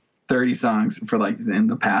Christ. 30 songs for like in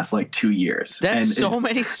the past like 2 years. That's so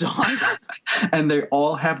many songs. And they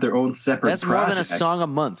all have their own separate. That's more than a song a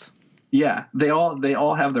month. Yeah, they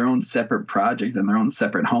all have their own separate project and their own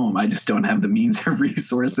separate home. I just don't have the means or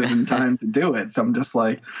resources and time to do it. So I'm just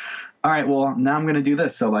like, all right, well, now I'm going to do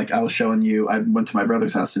this. So like I was showing you, I went to my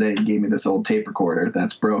brother's house today and he gave me this old tape recorder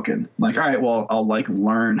that's broken. Like, all right, well, I'll like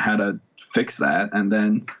learn how to fix that. And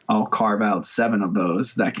then I'll carve out 7 of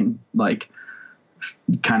those that can like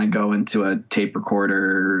kind of go into a tape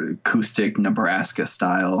recorder, acoustic Nebraska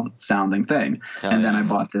style sounding thing. And then I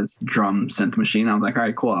bought this drum synth machine. I was like, all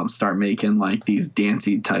right, cool. I'll start making like these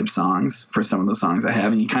dancey type songs for some of the songs I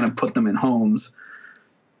have. And you kind of put them in homes,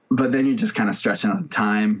 but then you're just kind of stretching out the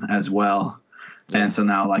time as well. And so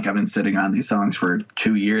now like I've been sitting on these songs for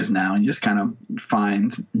 2 years now and just kind of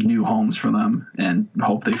find new homes for them and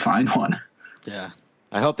hope they find one. Yeah.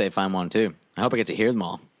 I hope they find one too. I hope I get to hear them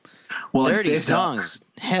all. Well, 30 songs.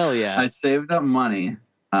 Hell yeah. I saved up money.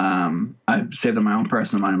 I saved up my own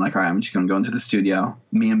personal money. I'm like, all right, I'm just going to go into the studio.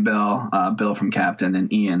 Me and Bill, Bill from Captain,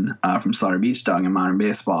 and Ian from Slaughter Beach Dog and Modern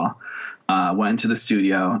Baseball went into the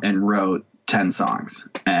studio and wrote 10 songs.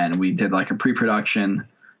 And we did like a pre-production,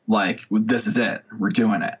 like, this is it. We're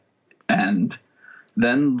doing it. And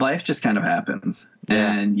then life just kind of happens.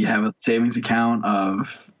 Yeah. And you have a savings account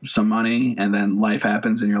of some money, and then life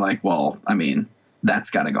happens, and you're like, well, I mean,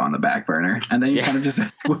 that's got to go on the back burner. And then you kind of just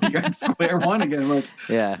you're at square one again. Like,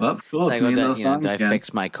 well, cool. It's like, do I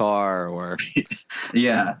fix my car or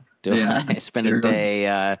yeah. Do I spend a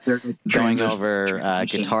day going over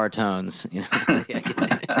guitar tones? You know?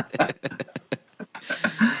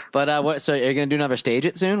 But so you're going to do another stage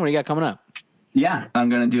it soon? What do you got coming up? Yeah, I'm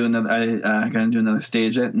going to do another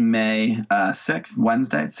stage it May 6th,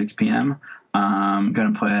 Wednesday at 6 p.m. I'm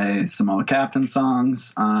going to play some old Captain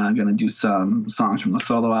songs. I'm going to do some songs from the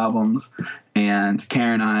solo albums. And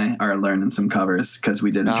Karen and I are learning some covers because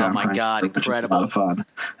we did a drum. Oh, my God, incredible. A lot of fun.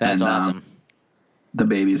 That's awesome. The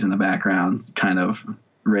baby's in the background kind of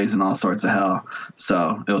raising all sorts of hell.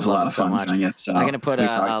 So it was a lot of fun doing it. So I'm going to put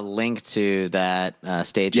a link to that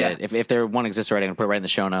stage. Yeah. If there one exists already, I'm going to put it right in the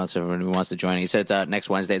show notes if anyone wants to join. You said it's out next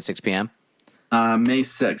Wednesday at 6 p.m.? May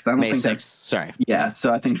 6th. I don't May think 6th. Sorry. Yeah,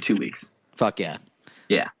 so I think 2 weeks. Fuck yeah.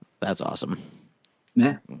 Yeah. That's awesome.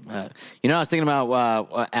 Yeah. I was thinking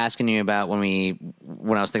about asking you about when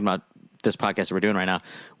I was thinking about this podcast that we're doing right now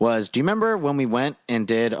was, do you remember when we went and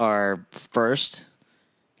did our first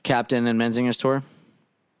Captain and Menzingers tour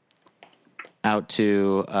out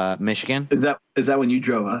to Michigan? Is that when you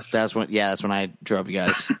drove us? That's when I drove you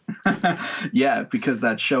guys. Yeah, because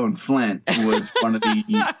that show in Flint was one of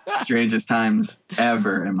the strangest times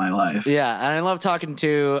ever in my life. Yeah, and I love talking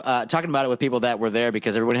about it with people that were there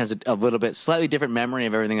because everyone has a little bit slightly different memory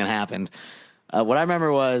of everything that happened. What I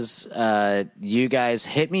remember was you guys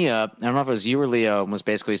hit me up. I don't know if it was you or Leo, and was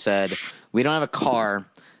basically said, we don't have a car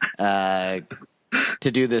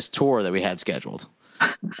to do this tour that we had scheduled,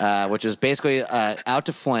 which was basically out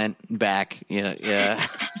to Flint, back. Yeah.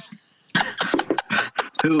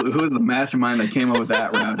 Who's the mastermind that came up with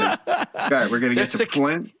that route? All right, we're gonna get to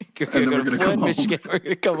Flint. We're gonna go to Flint, Michigan. We're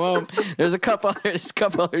gonna come home. There's a couple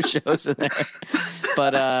other shows in there,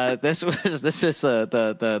 but this was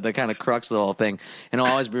the kind of crux of the whole thing, and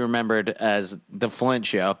it'll always be remembered as the Flint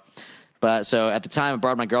show. But so at the time, I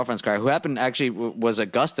borrowed my girlfriend's car, who happened actually was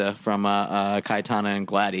Augusta from Kaitana and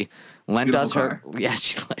Gladdy. Lent us her,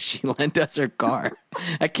 she lent us her car.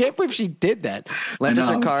 I can't believe she did that. Lent us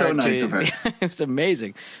her car. So nice of her. It was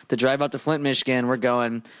amazing to drive out to Flint, Michigan. We're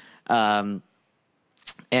going, and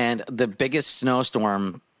the biggest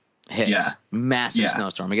snowstorm hits. Massive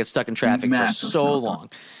snowstorm. We get stuck in traffic for so long.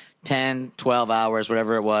 10, 12 hours,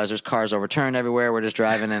 whatever it was. There's cars overturned everywhere. We're just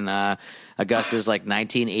driving in Augusta's like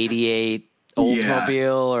 1988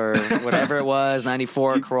 Oldsmobile or whatever it was,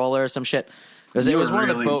 94 Corolla or some shit. It was one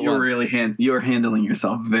of the boat ones. You were handling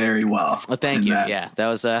yourself very well. Well, thank you. That. Yeah, that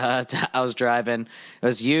was I was driving. It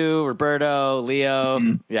was you, Roberto, Leo.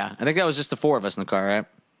 Mm-hmm. Yeah, I think that was just the 4 of us in the car, right?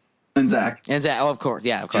 And Zach. Oh, of course.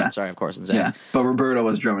 Yeah, of course. Yeah. Sorry, of course. And Zach. Yeah, but Roberto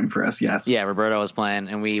was drumming for us. Yes. Yeah, Roberto was playing,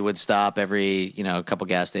 and we would stop every couple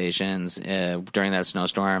gas stations during that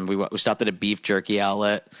snowstorm. We stopped at a beef jerky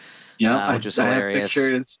outlet. Yeah, which was hilarious. I have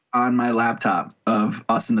pictures on my laptop of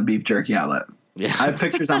us in the beef jerky outlet. Yeah, I have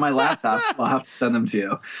pictures on my laptop. I'll have to send them to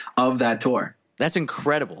you of that tour. That's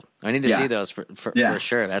incredible. I need to see those for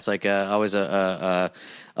sure. That's like always a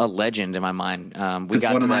legend in my mind. We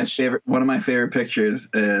got one of my favorite pictures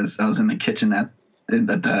is I was in the kitchen at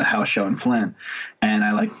the house show in Flint, and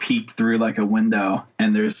I like peeked through like a window,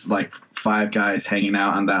 and there's like 5 guys hanging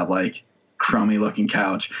out on that like crummy looking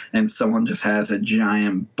couch, and someone just has a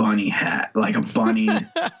giant bunny hat, like a bunny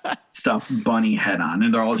stuffed bunny head on,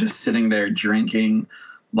 and they're all just sitting there drinking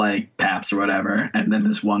like Paps or whatever, and then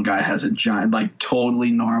this one guy has a giant, like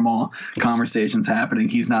totally normal conversations happening.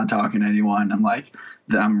 He's not talking to anyone. I'm like,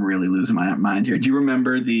 I'm really losing my mind here. Do you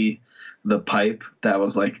remember the pipe that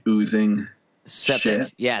was like oozing septic?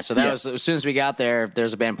 Shit? Yeah. So that was, as soon as we got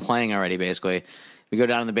there's a band playing already. Basically, we go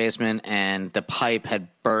down in the basement, and the pipe had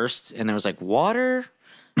burst, and there was like water,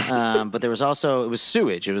 but there was also, it was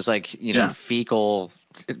sewage. It was like fecal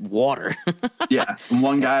water. Yeah. And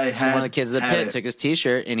one guy one of the kids at the pit took his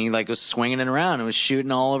t-shirt, and he like was swinging it around and was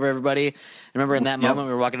shooting all over everybody. I remember in that moment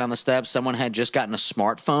we were walking down the steps, someone had just gotten a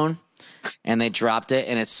smartphone, and they dropped it,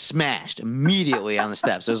 and it smashed immediately on the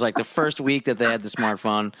steps. It was like the first week that they had the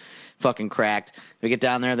smartphone, fucking cracked. We get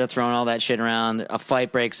down there, they're throwing all that shit around. A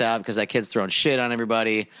fight breaks out because that kid's throwing shit on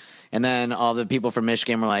everybody. And then all the people from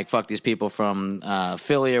Michigan were like, fuck these people from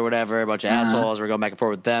Philly or whatever, a bunch of assholes. We're going back and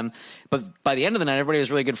forth with them. But by the end of the night, everybody was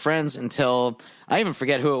really good friends until I even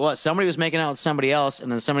forget who it was. Somebody was making out with somebody else, and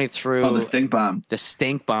then somebody threw the stink bomb. The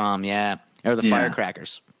stink bomb, yeah. Or the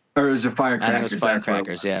firecrackers. Or it was the firecrackers. I think it was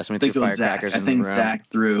firecrackers, yeah. Somebody threw firecrackers in the room. I think Zach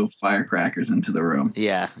threw firecrackers into the room.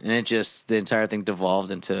 Yeah, and it just, the entire thing devolved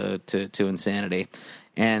into to insanity.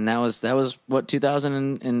 And that was what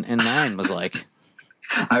 2009 was like.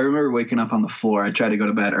 I remember waking up on the floor. I tried to go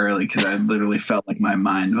to bed early because I literally felt like my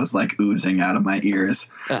mind was like oozing out of my ears.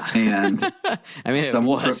 And I mean, it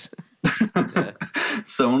was.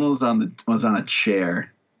 Someone was on a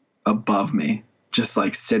chair above me, just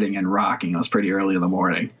like sitting and rocking. It was pretty early in the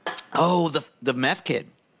morning. Oh, the meth kid.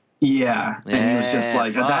 Yeah, and he was just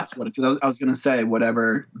like, that's what. Because I was gonna say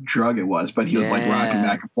whatever drug it was, but he was like rocking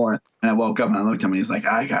back and forth. And I woke up and I looked at him. And he's like,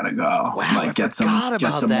 I gotta go, wow, get some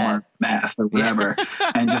more meth or whatever,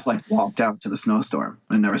 and just like walked out to the snowstorm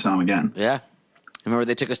and never saw him again. Yeah, I remember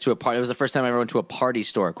they took us to a party. It was the first time I ever went to a party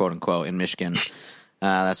store, quote unquote, in Michigan.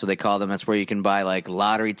 That's what they call them. That's where you can buy like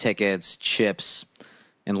lottery tickets, chips,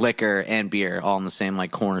 and liquor and beer all in the same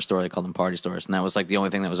like corner store. They call them party stores, and that was like the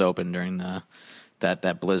only thing that was open during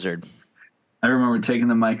that blizzard. I remember taking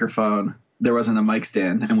the microphone. There wasn't a mic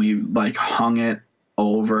stand, and we like hung it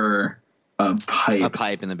over a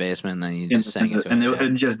pipe in the basement, and then you just sang into it. And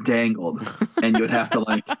it just dangled, and you would have to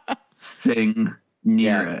like sing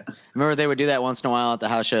near it. Remember they would do that once in a while at the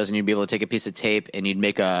house shows, and you'd be able to take a piece of tape and you'd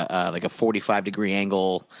make a 45-degree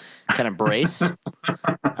angle kind of brace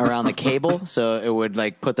around the cable, so it would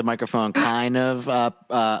like put the microphone kind of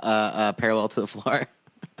parallel to the floor.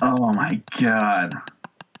 Oh my god,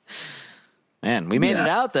 man! We made it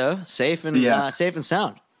out though, safe and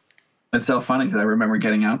sound. It's so funny because I remember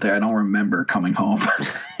getting out there. I don't remember coming home.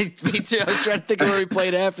 Me too. I was trying to think of where we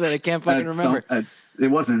played after that. I can't fucking remember. It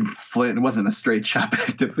wasn't Flint. It wasn't a straight shot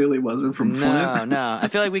back to Philly. It wasn't from Flint. No. I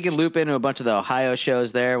feel like we could loop into a bunch of the Ohio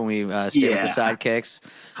shows there when we stayed with the Sidekicks.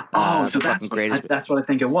 So that's what I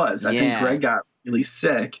think it was. I think Greg got really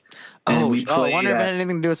sick. I wonder if it had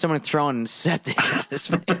anything to do with someone throwing septic in his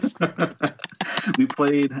face. We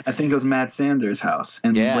played, I think it was Matt Sanders' house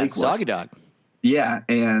in Lakewood. Soggy Dog. Yeah,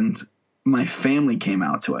 and my family came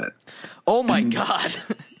out to it. Oh my god!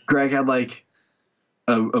 Greg had like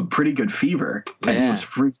a pretty good fever, and he was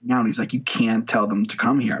freaking out. He's like, "You can't tell them to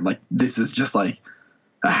come here. Like this is just like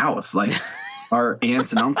a house. Like our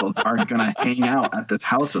aunts and uncles aren't gonna hang out at this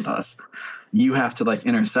house with us. You have to like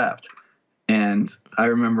intercept." And I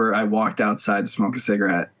remember I walked outside to smoke a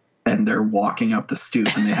cigarette, and they're walking up the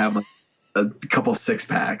stoop, and they have like a couple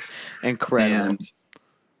 6-packs. Incredible.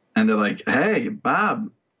 And they're like, "Hey,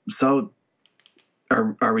 Bob, so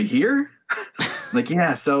are we here?" Like,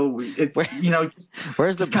 yeah. So it's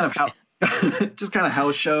just kind of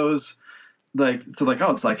house shows. Like, so like,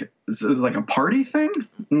 oh, it's like a party thing,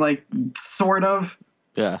 like sort of.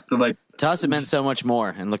 Yeah. So like, to us, it meant so much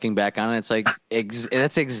more. And looking back on it, it's like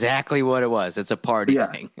that's exactly what it was. It's a party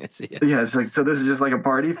thing. It's like, so this is just like a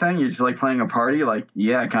party thing. You're just like playing a party. Like,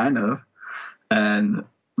 yeah, kind of. And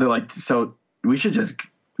they're like, so we should just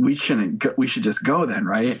go then,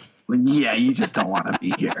 right? Like, yeah, you just don't want to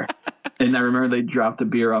be here. And I remember they dropped the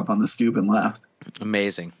beer up on the stoop and left.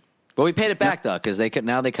 Amazing. But we paid it back though, because they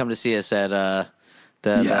come to see us at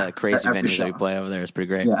the crazy venues that we play over there. It's pretty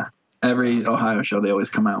great. Yeah. Every Ohio show, they always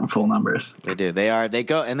come out in full numbers. They do. They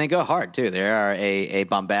go hard too. They are a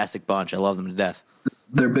bombastic bunch. I love them to death.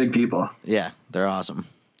 They're big people. Yeah, they're awesome.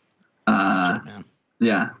 Shit, man.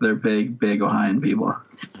 Yeah, they're big Ohioan people.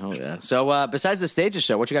 Oh yeah. So besides the stages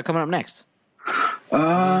show, what you got coming up next?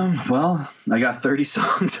 Well, I got 30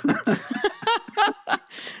 songs.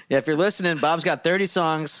 Yeah, if you're listening, Bob's got 30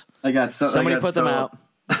 songs. Somebody put them out.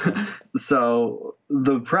 So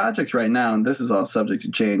the project right now, and this is all subject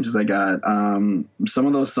to change, is I got some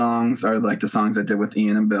of those songs are like the songs I did with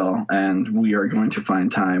Ian and Bill, and we are going to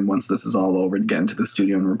find time once this is all over to get into the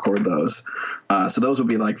studio and record those. So those will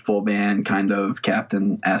be like full band kind of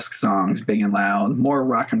Captain-esque songs, big and loud, more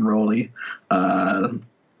rock and rolly kind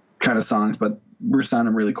of songs, but we're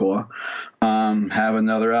sounding really cool. Have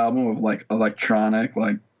another album of like electronic,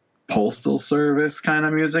 like Postal Service kind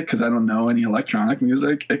of music, because I don't know any electronic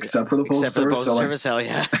music except for the Postal Service. Hell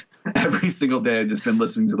yeah. Every single day I've just been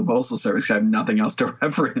listening to the Postal Service. I have nothing else to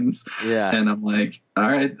reference. Yeah. And I'm like, all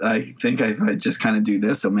right, I think if I just kind of do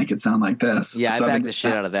this, it'll make it sound like this. Yeah, so I backed the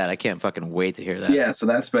shit out of that. I can't fucking wait to hear that. Yeah, so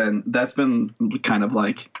that's been kind of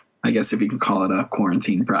like, I guess if you can call it a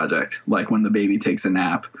quarantine project. Like when the baby takes a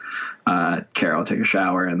nap, Carol will take a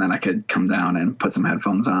shower, and then I could come down and put some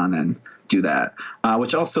headphones on and do that,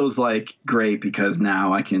 which also is like great because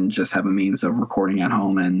now I can just have a means of recording at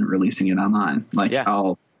home and releasing it online. Like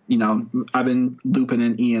I've been looping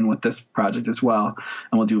in Ian with this project as well,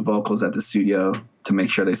 and we'll do vocals at the studio to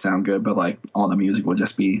make sure they sound good, but like all the music will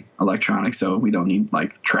just be electronic, so we don't need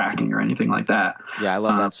like tracking or anything like that. Yeah, I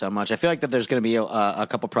love that so much. I feel like that there's going to be a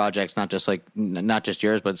couple projects, not just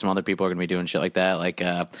yours, but some other people are going to be doing shit like that, like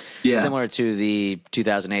similar to the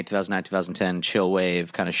 2008, 2009, 2010 chill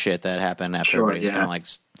wave kind of shit that happened after everybody's kind of like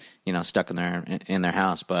stuck in their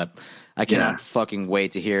house. But I cannot fucking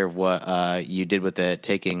wait to hear what you did with it,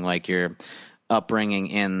 taking like your upbringing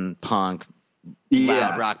in punk,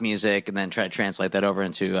 loud rock music, and then try to translate that over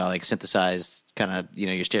into like synthesized kind of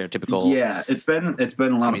your stereotypical. Yeah, it's been a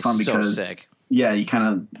lot of fun because so sick. Yeah,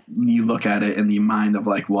 you look at it in the mind of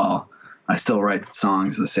like, well, I still write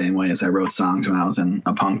songs the same way as I wrote songs when I was in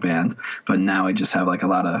a punk band, but now I just have like a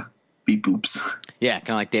lot of beat boops. Yeah, kind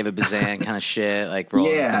of like David Bazan kind of shit, like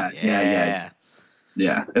rolling. Yeah.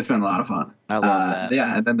 It's been a lot of fun. I love that.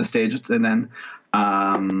 Yeah, and then the stage, and then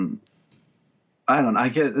I don't know. I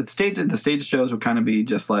get the stage shows would kind of be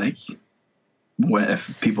just like,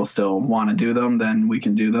 if people still want to do them, then we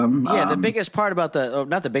can do them. Yeah, the biggest part about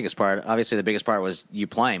not the biggest part, obviously the biggest part was you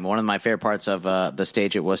playing. One of my favorite parts of the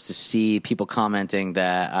stage it was to see people commenting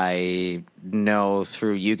that I know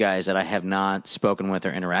through you guys that I have not spoken with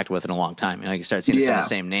or interacted with in a long time. You start seeing some of the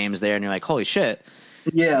same names there, and you're like, holy shit.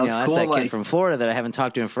 Yeah, that's cool, that kid from Florida that I haven't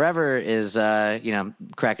talked to in forever is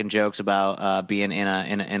cracking jokes about being in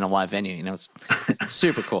a live venue. It's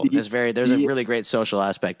super cool. There's a really great social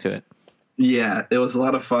aspect to it. Yeah, it was a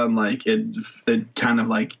lot of fun. Like it kind of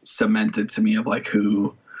like cemented to me of like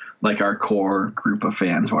who like our core group of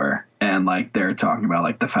fans were, and like they're talking about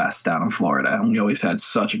like the fest down in Florida, and we always had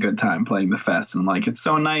such a good time playing the fest, and like it's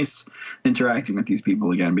so nice interacting with these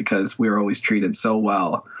people again because we were always treated so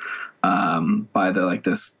well by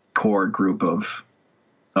this core group of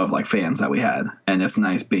like fans that we had, and it's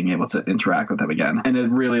nice being able to interact with them again, and it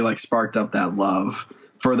really like sparked up that love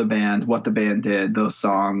for the band, what the band did, those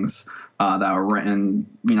songs that were written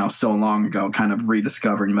so long ago, kind of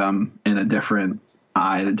rediscovering them in a different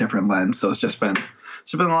eye, a different lens. So it's been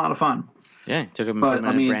a lot of fun. Yeah, took them in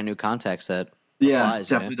a brand new context that applies,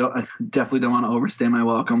 definitely don't want to overstay my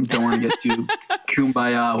welcome. Don't want to get too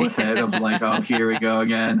kumbaya with it of like, oh, here we go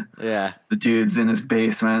again. Yeah, the dude's in his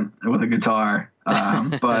basement with a guitar.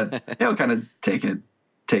 But we'll kind of take it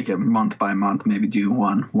month by month, maybe do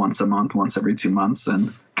one once a month, once every 2 months,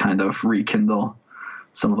 and kind of rekindle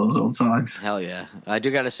some of those old songs. Hell yeah. I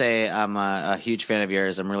do got to say I'm a huge fan of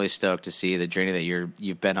yours. I'm really stoked to see the journey that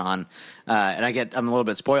you've been on. And I'm a little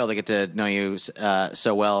bit spoiled to get to know you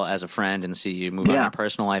so well as a friend and see you move on in your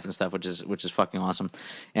personal life and stuff, which is fucking awesome.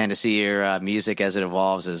 And to see your music as it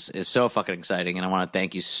evolves is so fucking exciting. And I want to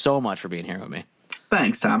thank you so much for being here with me.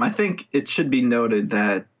 Thanks, Tom. I think it should be noted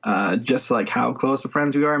that just like how close of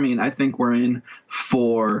friends we are, I mean, I think we're in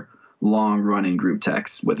 4 long-running group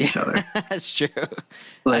texts with each other. That's true.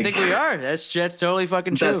 Like, I think we are. That's totally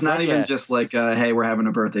fucking true. That's not even just like, hey, we're having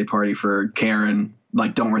a birthday party for Karen.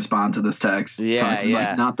 Like, don't respond to this text. Yeah.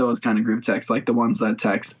 Like, not those kind of group texts. Like the ones that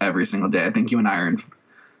text every single day. I think you and I are in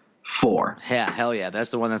 4. Yeah, hell yeah. That's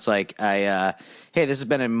the one that's like, hey, this has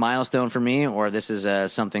been a milestone for me, or this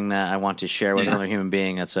is something that I want to share with another human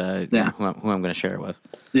being. That's who I'm going to share it with.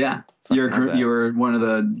 Yeah. You were one of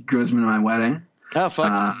the groomsmen at my wedding. Oh,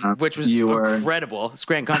 fuck. Which was incredible.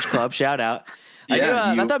 Scranton Country Club, shout out.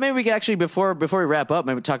 I thought maybe we could actually, before we wrap up,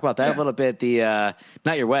 maybe talk about that a little bit. The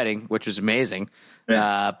not your wedding, which was amazing,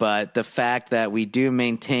 but the fact that we do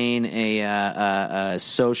maintain a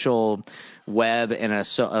social web and a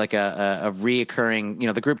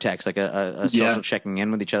reoccurring, the group text, like a social checking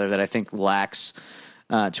in with each other that I think lacks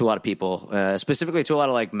to a lot of people, specifically to a lot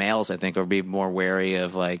of like males, I think, would be more wary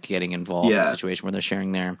of like getting involved in a situation where they're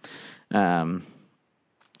sharing their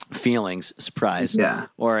feelings, surprise,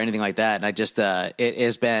 or anything like that. And I just, it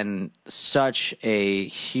has been such a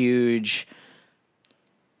huge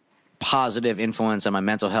positive influence on my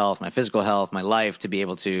mental health, my physical health, my life, to be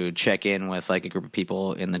able to check in with like a group of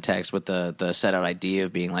people in the text with the set out idea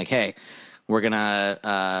of being like, hey, we're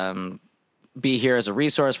gonna be here as a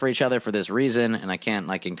resource for each other for this reason, and I can't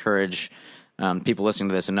like encourage people listening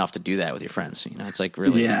to this enough to do that with your friends. It's like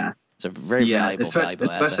really, it's a very valuable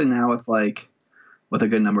especially asset. now with a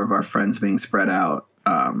good number of our friends being spread out,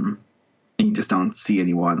 and you just don't see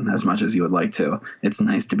anyone as much as you would like to. It's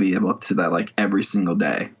nice to be able to that, like, every single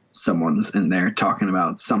day someone's in there talking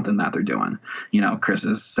about something that they're doing. Chris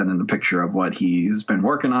is sending a picture of what he's been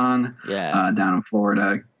working on down in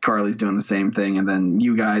Florida. Carly's doing the same thing. And then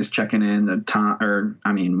you guys checking in,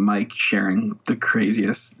 Mike sharing the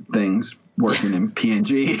craziest things working in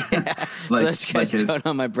PNG. Those guys don't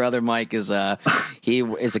know, my brother Mike is he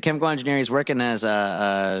is a chemical engineer. He's working as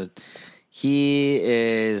he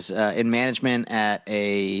is in management at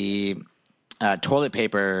a toilet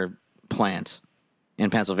paper plant in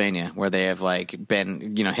Pennsylvania, where they have like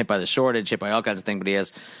been, hit by the shortage, hit by all kinds of things, but he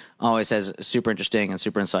always has super interesting and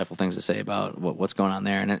super insightful things to say about what's going on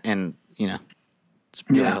there. And it's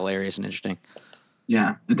really hilarious and interesting.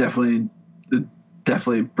 Yeah, it definitely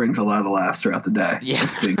brings a lot of laughs throughout the day. Yeah.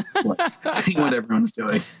 Seeing what everyone's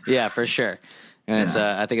doing. Yeah, for sure. And it's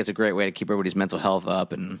I think it's a great way to keep everybody's mental health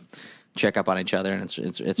up and check up on each other. And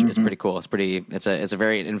it's pretty cool. It's a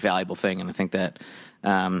very invaluable thing. And I think that,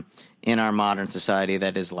 in our modern society,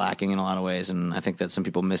 that is lacking in a lot of ways, and I think that some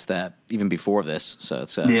people miss that even before this. So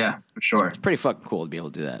it's for sure. It's pretty fucking cool to be able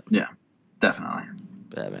to do that. Yeah, definitely.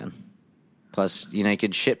 Yeah, man. Plus, you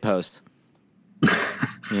could shit post.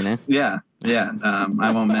 Yeah.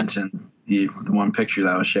 I won't mention the one picture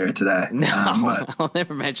that was shared today. No, I'll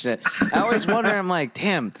never mention it. I always wonder. I'm like,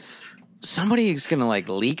 damn. Somebody's gonna like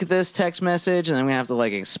leak this text message, and I'm gonna have to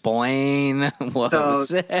like explain what was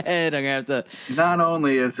said. I'm gonna have to. Not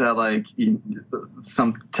only is that like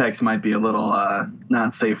some text might be a little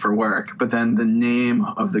not safe for work, but then the name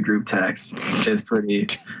of the group text is pretty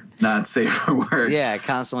not safe for work. Yeah,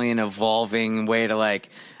 constantly an evolving way to like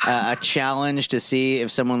a challenge to see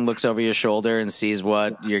if someone looks over your shoulder and sees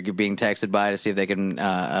what you're being texted by, to see if they can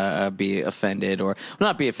be offended, or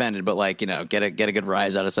not be offended, but like get a good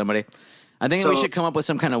rise out of somebody. I think we should come up with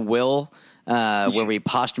some kind of will where we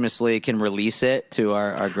posthumously can release it to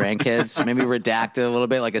our grandkids. Maybe redact it a little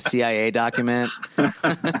bit, like a CIA document. I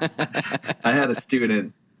had a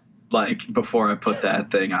student, like, before I put that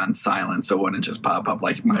thing on silent so it wouldn't just pop up,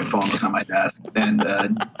 like my phone was on my desk, and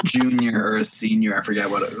junior or a senior, I forget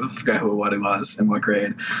what it was in what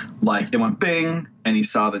grade, like it went bing and he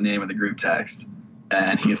saw the name of the group text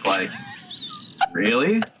and he's like,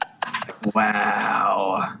 really?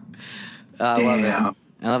 Wow. I love it.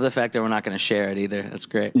 I love the fact that we're not going to share it either. That's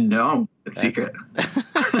great. No, it's secret.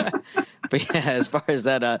 But yeah, as far as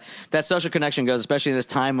that social connection goes, especially in this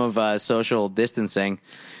time of social distancing,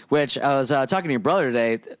 which I was talking to your brother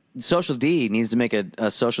today, Social D needs to make a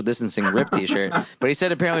social distancing rip T-shirt, but he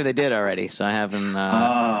said apparently they did already. So I haven't.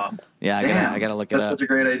 I gotta look it up. That's such a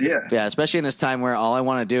great idea. Yeah, especially in this time where all I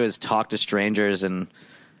want to do is talk to strangers and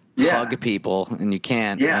hug people, and you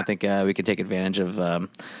can't. Yeah. I think we could take advantage of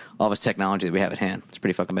all this technology that we have at hand. It's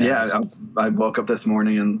pretty fucking badass. Yeah, I woke up this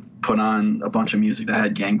morning and put on a bunch of music that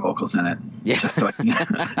had gang vocals in it. Yeah. Just so I can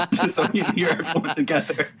hear everyone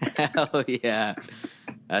together. Hell yeah.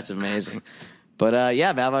 That's amazing. But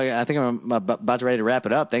Val, I think I'm about to ready to wrap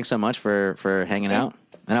it up. Thanks so much for hanging out.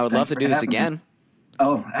 And I would love to do this again. Me.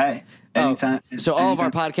 Oh, hey. Anytime. So all of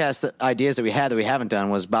our podcast ideas that we had that we haven't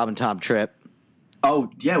done was Bob and Tom Trip.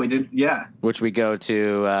 Oh, yeah, we did. Yeah. Which we go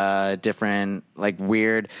to different, like,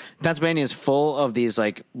 weird. Pennsylvania is full of these,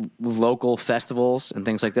 like, local festivals and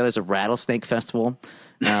things like that. There's a rattlesnake festival,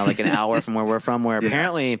 like an hour from where we're from, where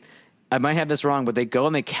apparently, I might have this wrong, but they go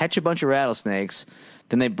and they catch a bunch of rattlesnakes,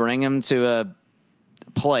 then they bring them to a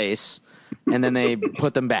place, and then they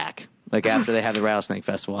put them back, like, after they have the rattlesnake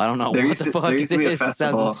festival. I don't know what the fuck it is. It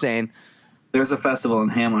sounds insane. There's a festival in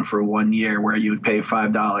Hamlin for 1 year where you would pay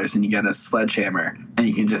 $5 and you get a sledgehammer and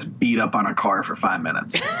you can just beat up on a car for 5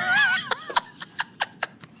 minutes.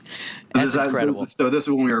 That's incredible. So this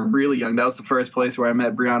was when we were really young. That was the first place where I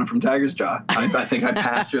met Brianna from Tiger's Jaw. I think I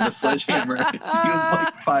passed her the sledgehammer. She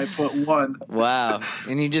was like 5'1". Wow.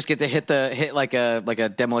 And you just get to hit like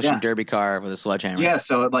a demolition derby car with a sledgehammer. Yeah,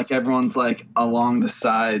 so like everyone's like along the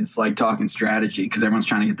sides like talking strategy because everyone's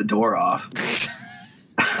trying to get the door off.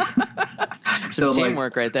 Some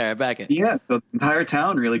teamwork right there. I back it. Yeah, so the entire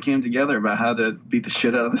town really came together about how to beat the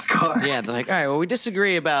shit out of this car. Yeah, they're like, all right, well, we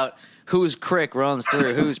disagree about whose creek runs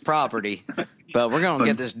through whose property, but we're going to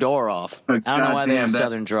get this door off. I don't know why they have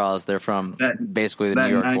southern draws. They're from basically the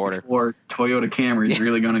New York border. Toyota Camry is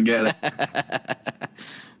really going to get it.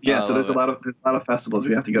 Yeah, so there's a lot of festivals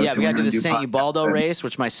we have to go to. Yeah, we got to do the St. Ubaldo race,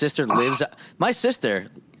 which my sister lives. My sister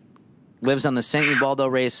lives on the St. Ubaldo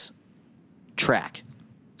race track.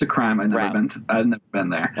 It's a crime. I've never been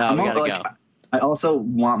there. Oh, we gotta go. I also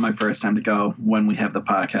want my first time to go when we have the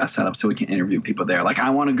podcast set up so we can interview people there. Like, I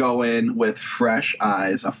want to go in with fresh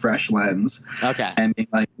eyes, a fresh lens. Okay. And be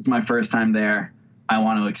like, it's my first time there. I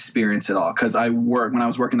want to experience it all. Because when I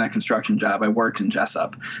was working that construction job, I worked in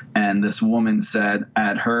Jessup. And this woman said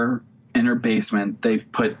in her basement, they've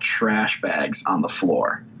put trash bags on the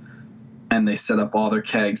floor. And they set up all their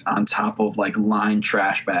kegs on top of like lined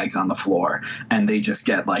trash bags on the floor. And they just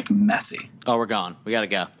get like messy. Oh, we're gone. We got to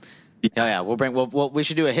go. Yeah. We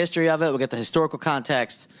should do a history of it. We'll get the historical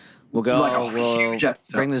context. We'll go. We'll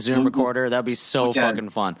bring the Zoom recorder. That'd be so fucking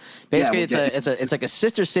fun. Basically, it's like a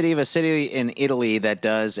sister city of a city in Italy that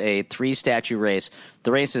does a 3-statue race.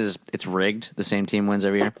 The race it's rigged. The same team wins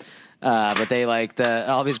every year. But they like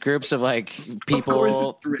all these groups of like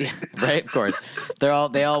people, right? Of course,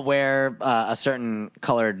 they all wear a certain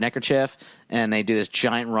colored neckerchief, and they do this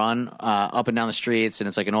giant run up and down the streets, and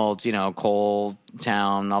it's like an old coal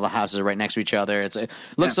town. All the houses are right next to each other. It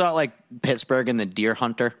looks a lot like Pittsburgh and the Deer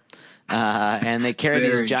Hunter. And they carry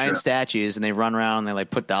these giant statues, and they run around, and they like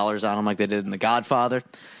put dollars on them like they did in The Godfather.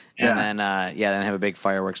 And then then have a big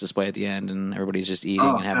fireworks display at the end, and everybody's just eating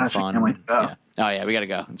and having fun. I can't wait to go. Yeah. Oh yeah, we got to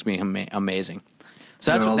go. It's gonna be amazing.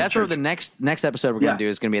 So that's where the next episode we're gonna do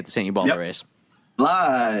is gonna be at the St. Ubaldo race.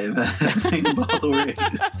 Live at St. Ubaldo race.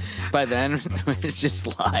 By then, it's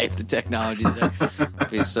just live. The technology's there.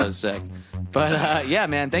 It'd be so sick. But yeah,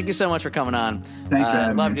 man, thank you so much for coming on. Thanks for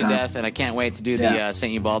having me. Love you to death, and I can't wait to do the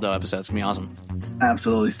St. Ubaldo episode. It's gonna be awesome.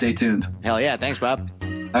 Absolutely. Stay tuned. Hell yeah. Thanks, Bob. All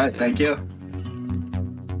right. Thank you.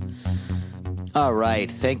 All right.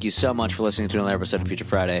 Thank you so much for listening to another episode of Future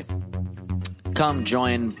Friday. Come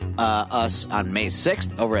join us on May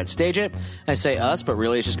 6th over at Stage It. I say us, but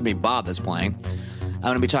really it's just going to be Bob that's playing. I'm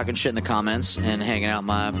going to be talking shit in the comments and hanging out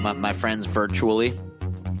my friends virtually.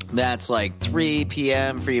 That's like 3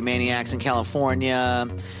 p.m. for you maniacs in California,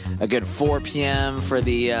 a good 4 p.m. for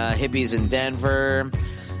the hippies in Denver,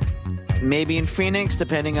 maybe in Phoenix,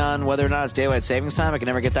 depending on whether or not it's daylight savings time. I can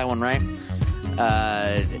never get that one right.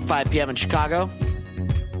 5 p.m. in Chicago,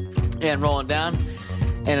 and rolling down.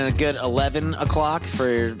 And a good 11 o'clock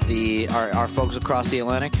for our folks across the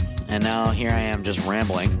Atlantic. And now here I am just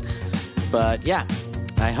rambling. But yeah,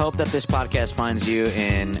 I hope that this podcast finds you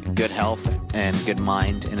in good health and good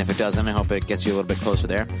mind. And if it doesn't, I hope it gets you a little bit closer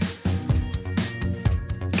there.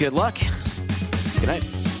 Good luck. Good night.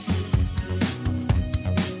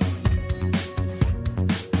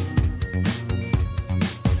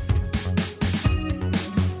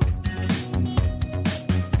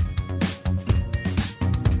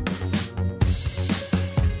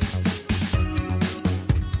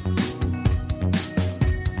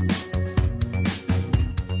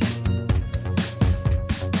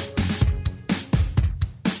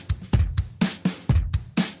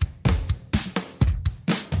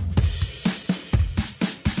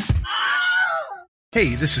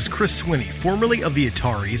 Hey, this is Chris Swinney, formerly of the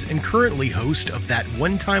Ataris and currently host of That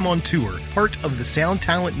One Time on Tour, part of the Sound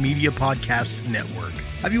Talent Media Podcast Network.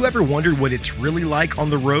 Have you ever wondered what it's really like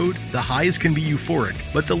on the road? The highs can be euphoric,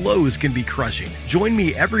 but the lows can be crushing. Join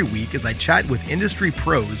me every week as I chat with industry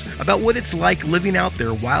pros about what it's like living out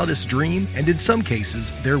their wildest dream and, in some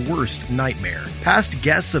cases, their worst nightmare. Past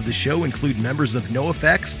guests of the show include members of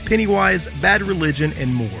NoFX, Pennywise, Bad Religion,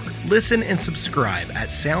 and more. Listen and subscribe at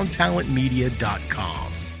soundtalentmedia.com.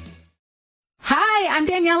 Hi, I'm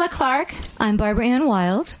Daniela Clark. I'm Barbara Ann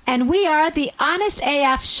Wild. And we are the Honest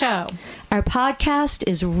AF Show. Our podcast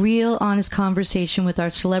is real, honest conversation with our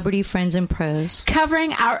celebrity friends and pros.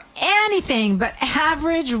 Covering our anything but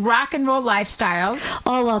average rock and roll lifestyles.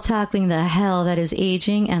 All while tackling the hell that is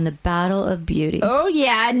aging and the battle of beauty. Oh,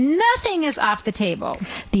 yeah. Nothing is off the table.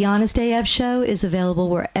 The Honest AF Show is available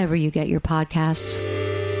wherever you get your podcasts.